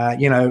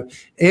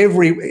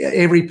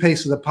 Every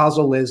piece of the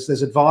puzzle,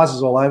 there's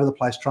advisors all over the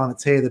place trying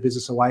to tear the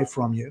business away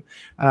from you.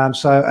 I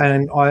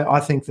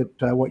think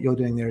that what you're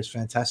doing there is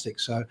fantastic.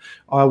 So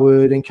I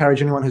would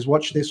encourage anyone who's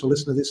watched this or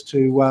listened to this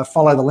to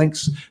follow the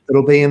links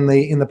that'll be in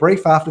the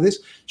brief after this.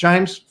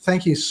 James,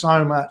 thank you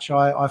so much.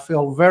 I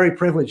feel very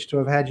privileged to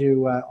have had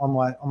you on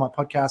my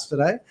podcast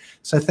today.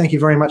 So thank you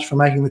very much for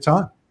making the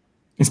time.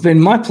 It's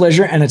been my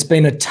pleasure, and it's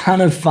been a ton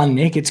of fun,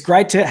 Nick. It's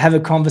great to have a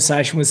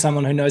conversation with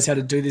someone who knows how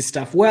to do this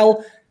stuff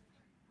well.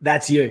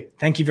 That's you.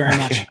 Thank you very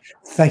much.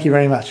 Thank you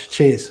very much.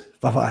 Cheers.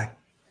 Bye-bye.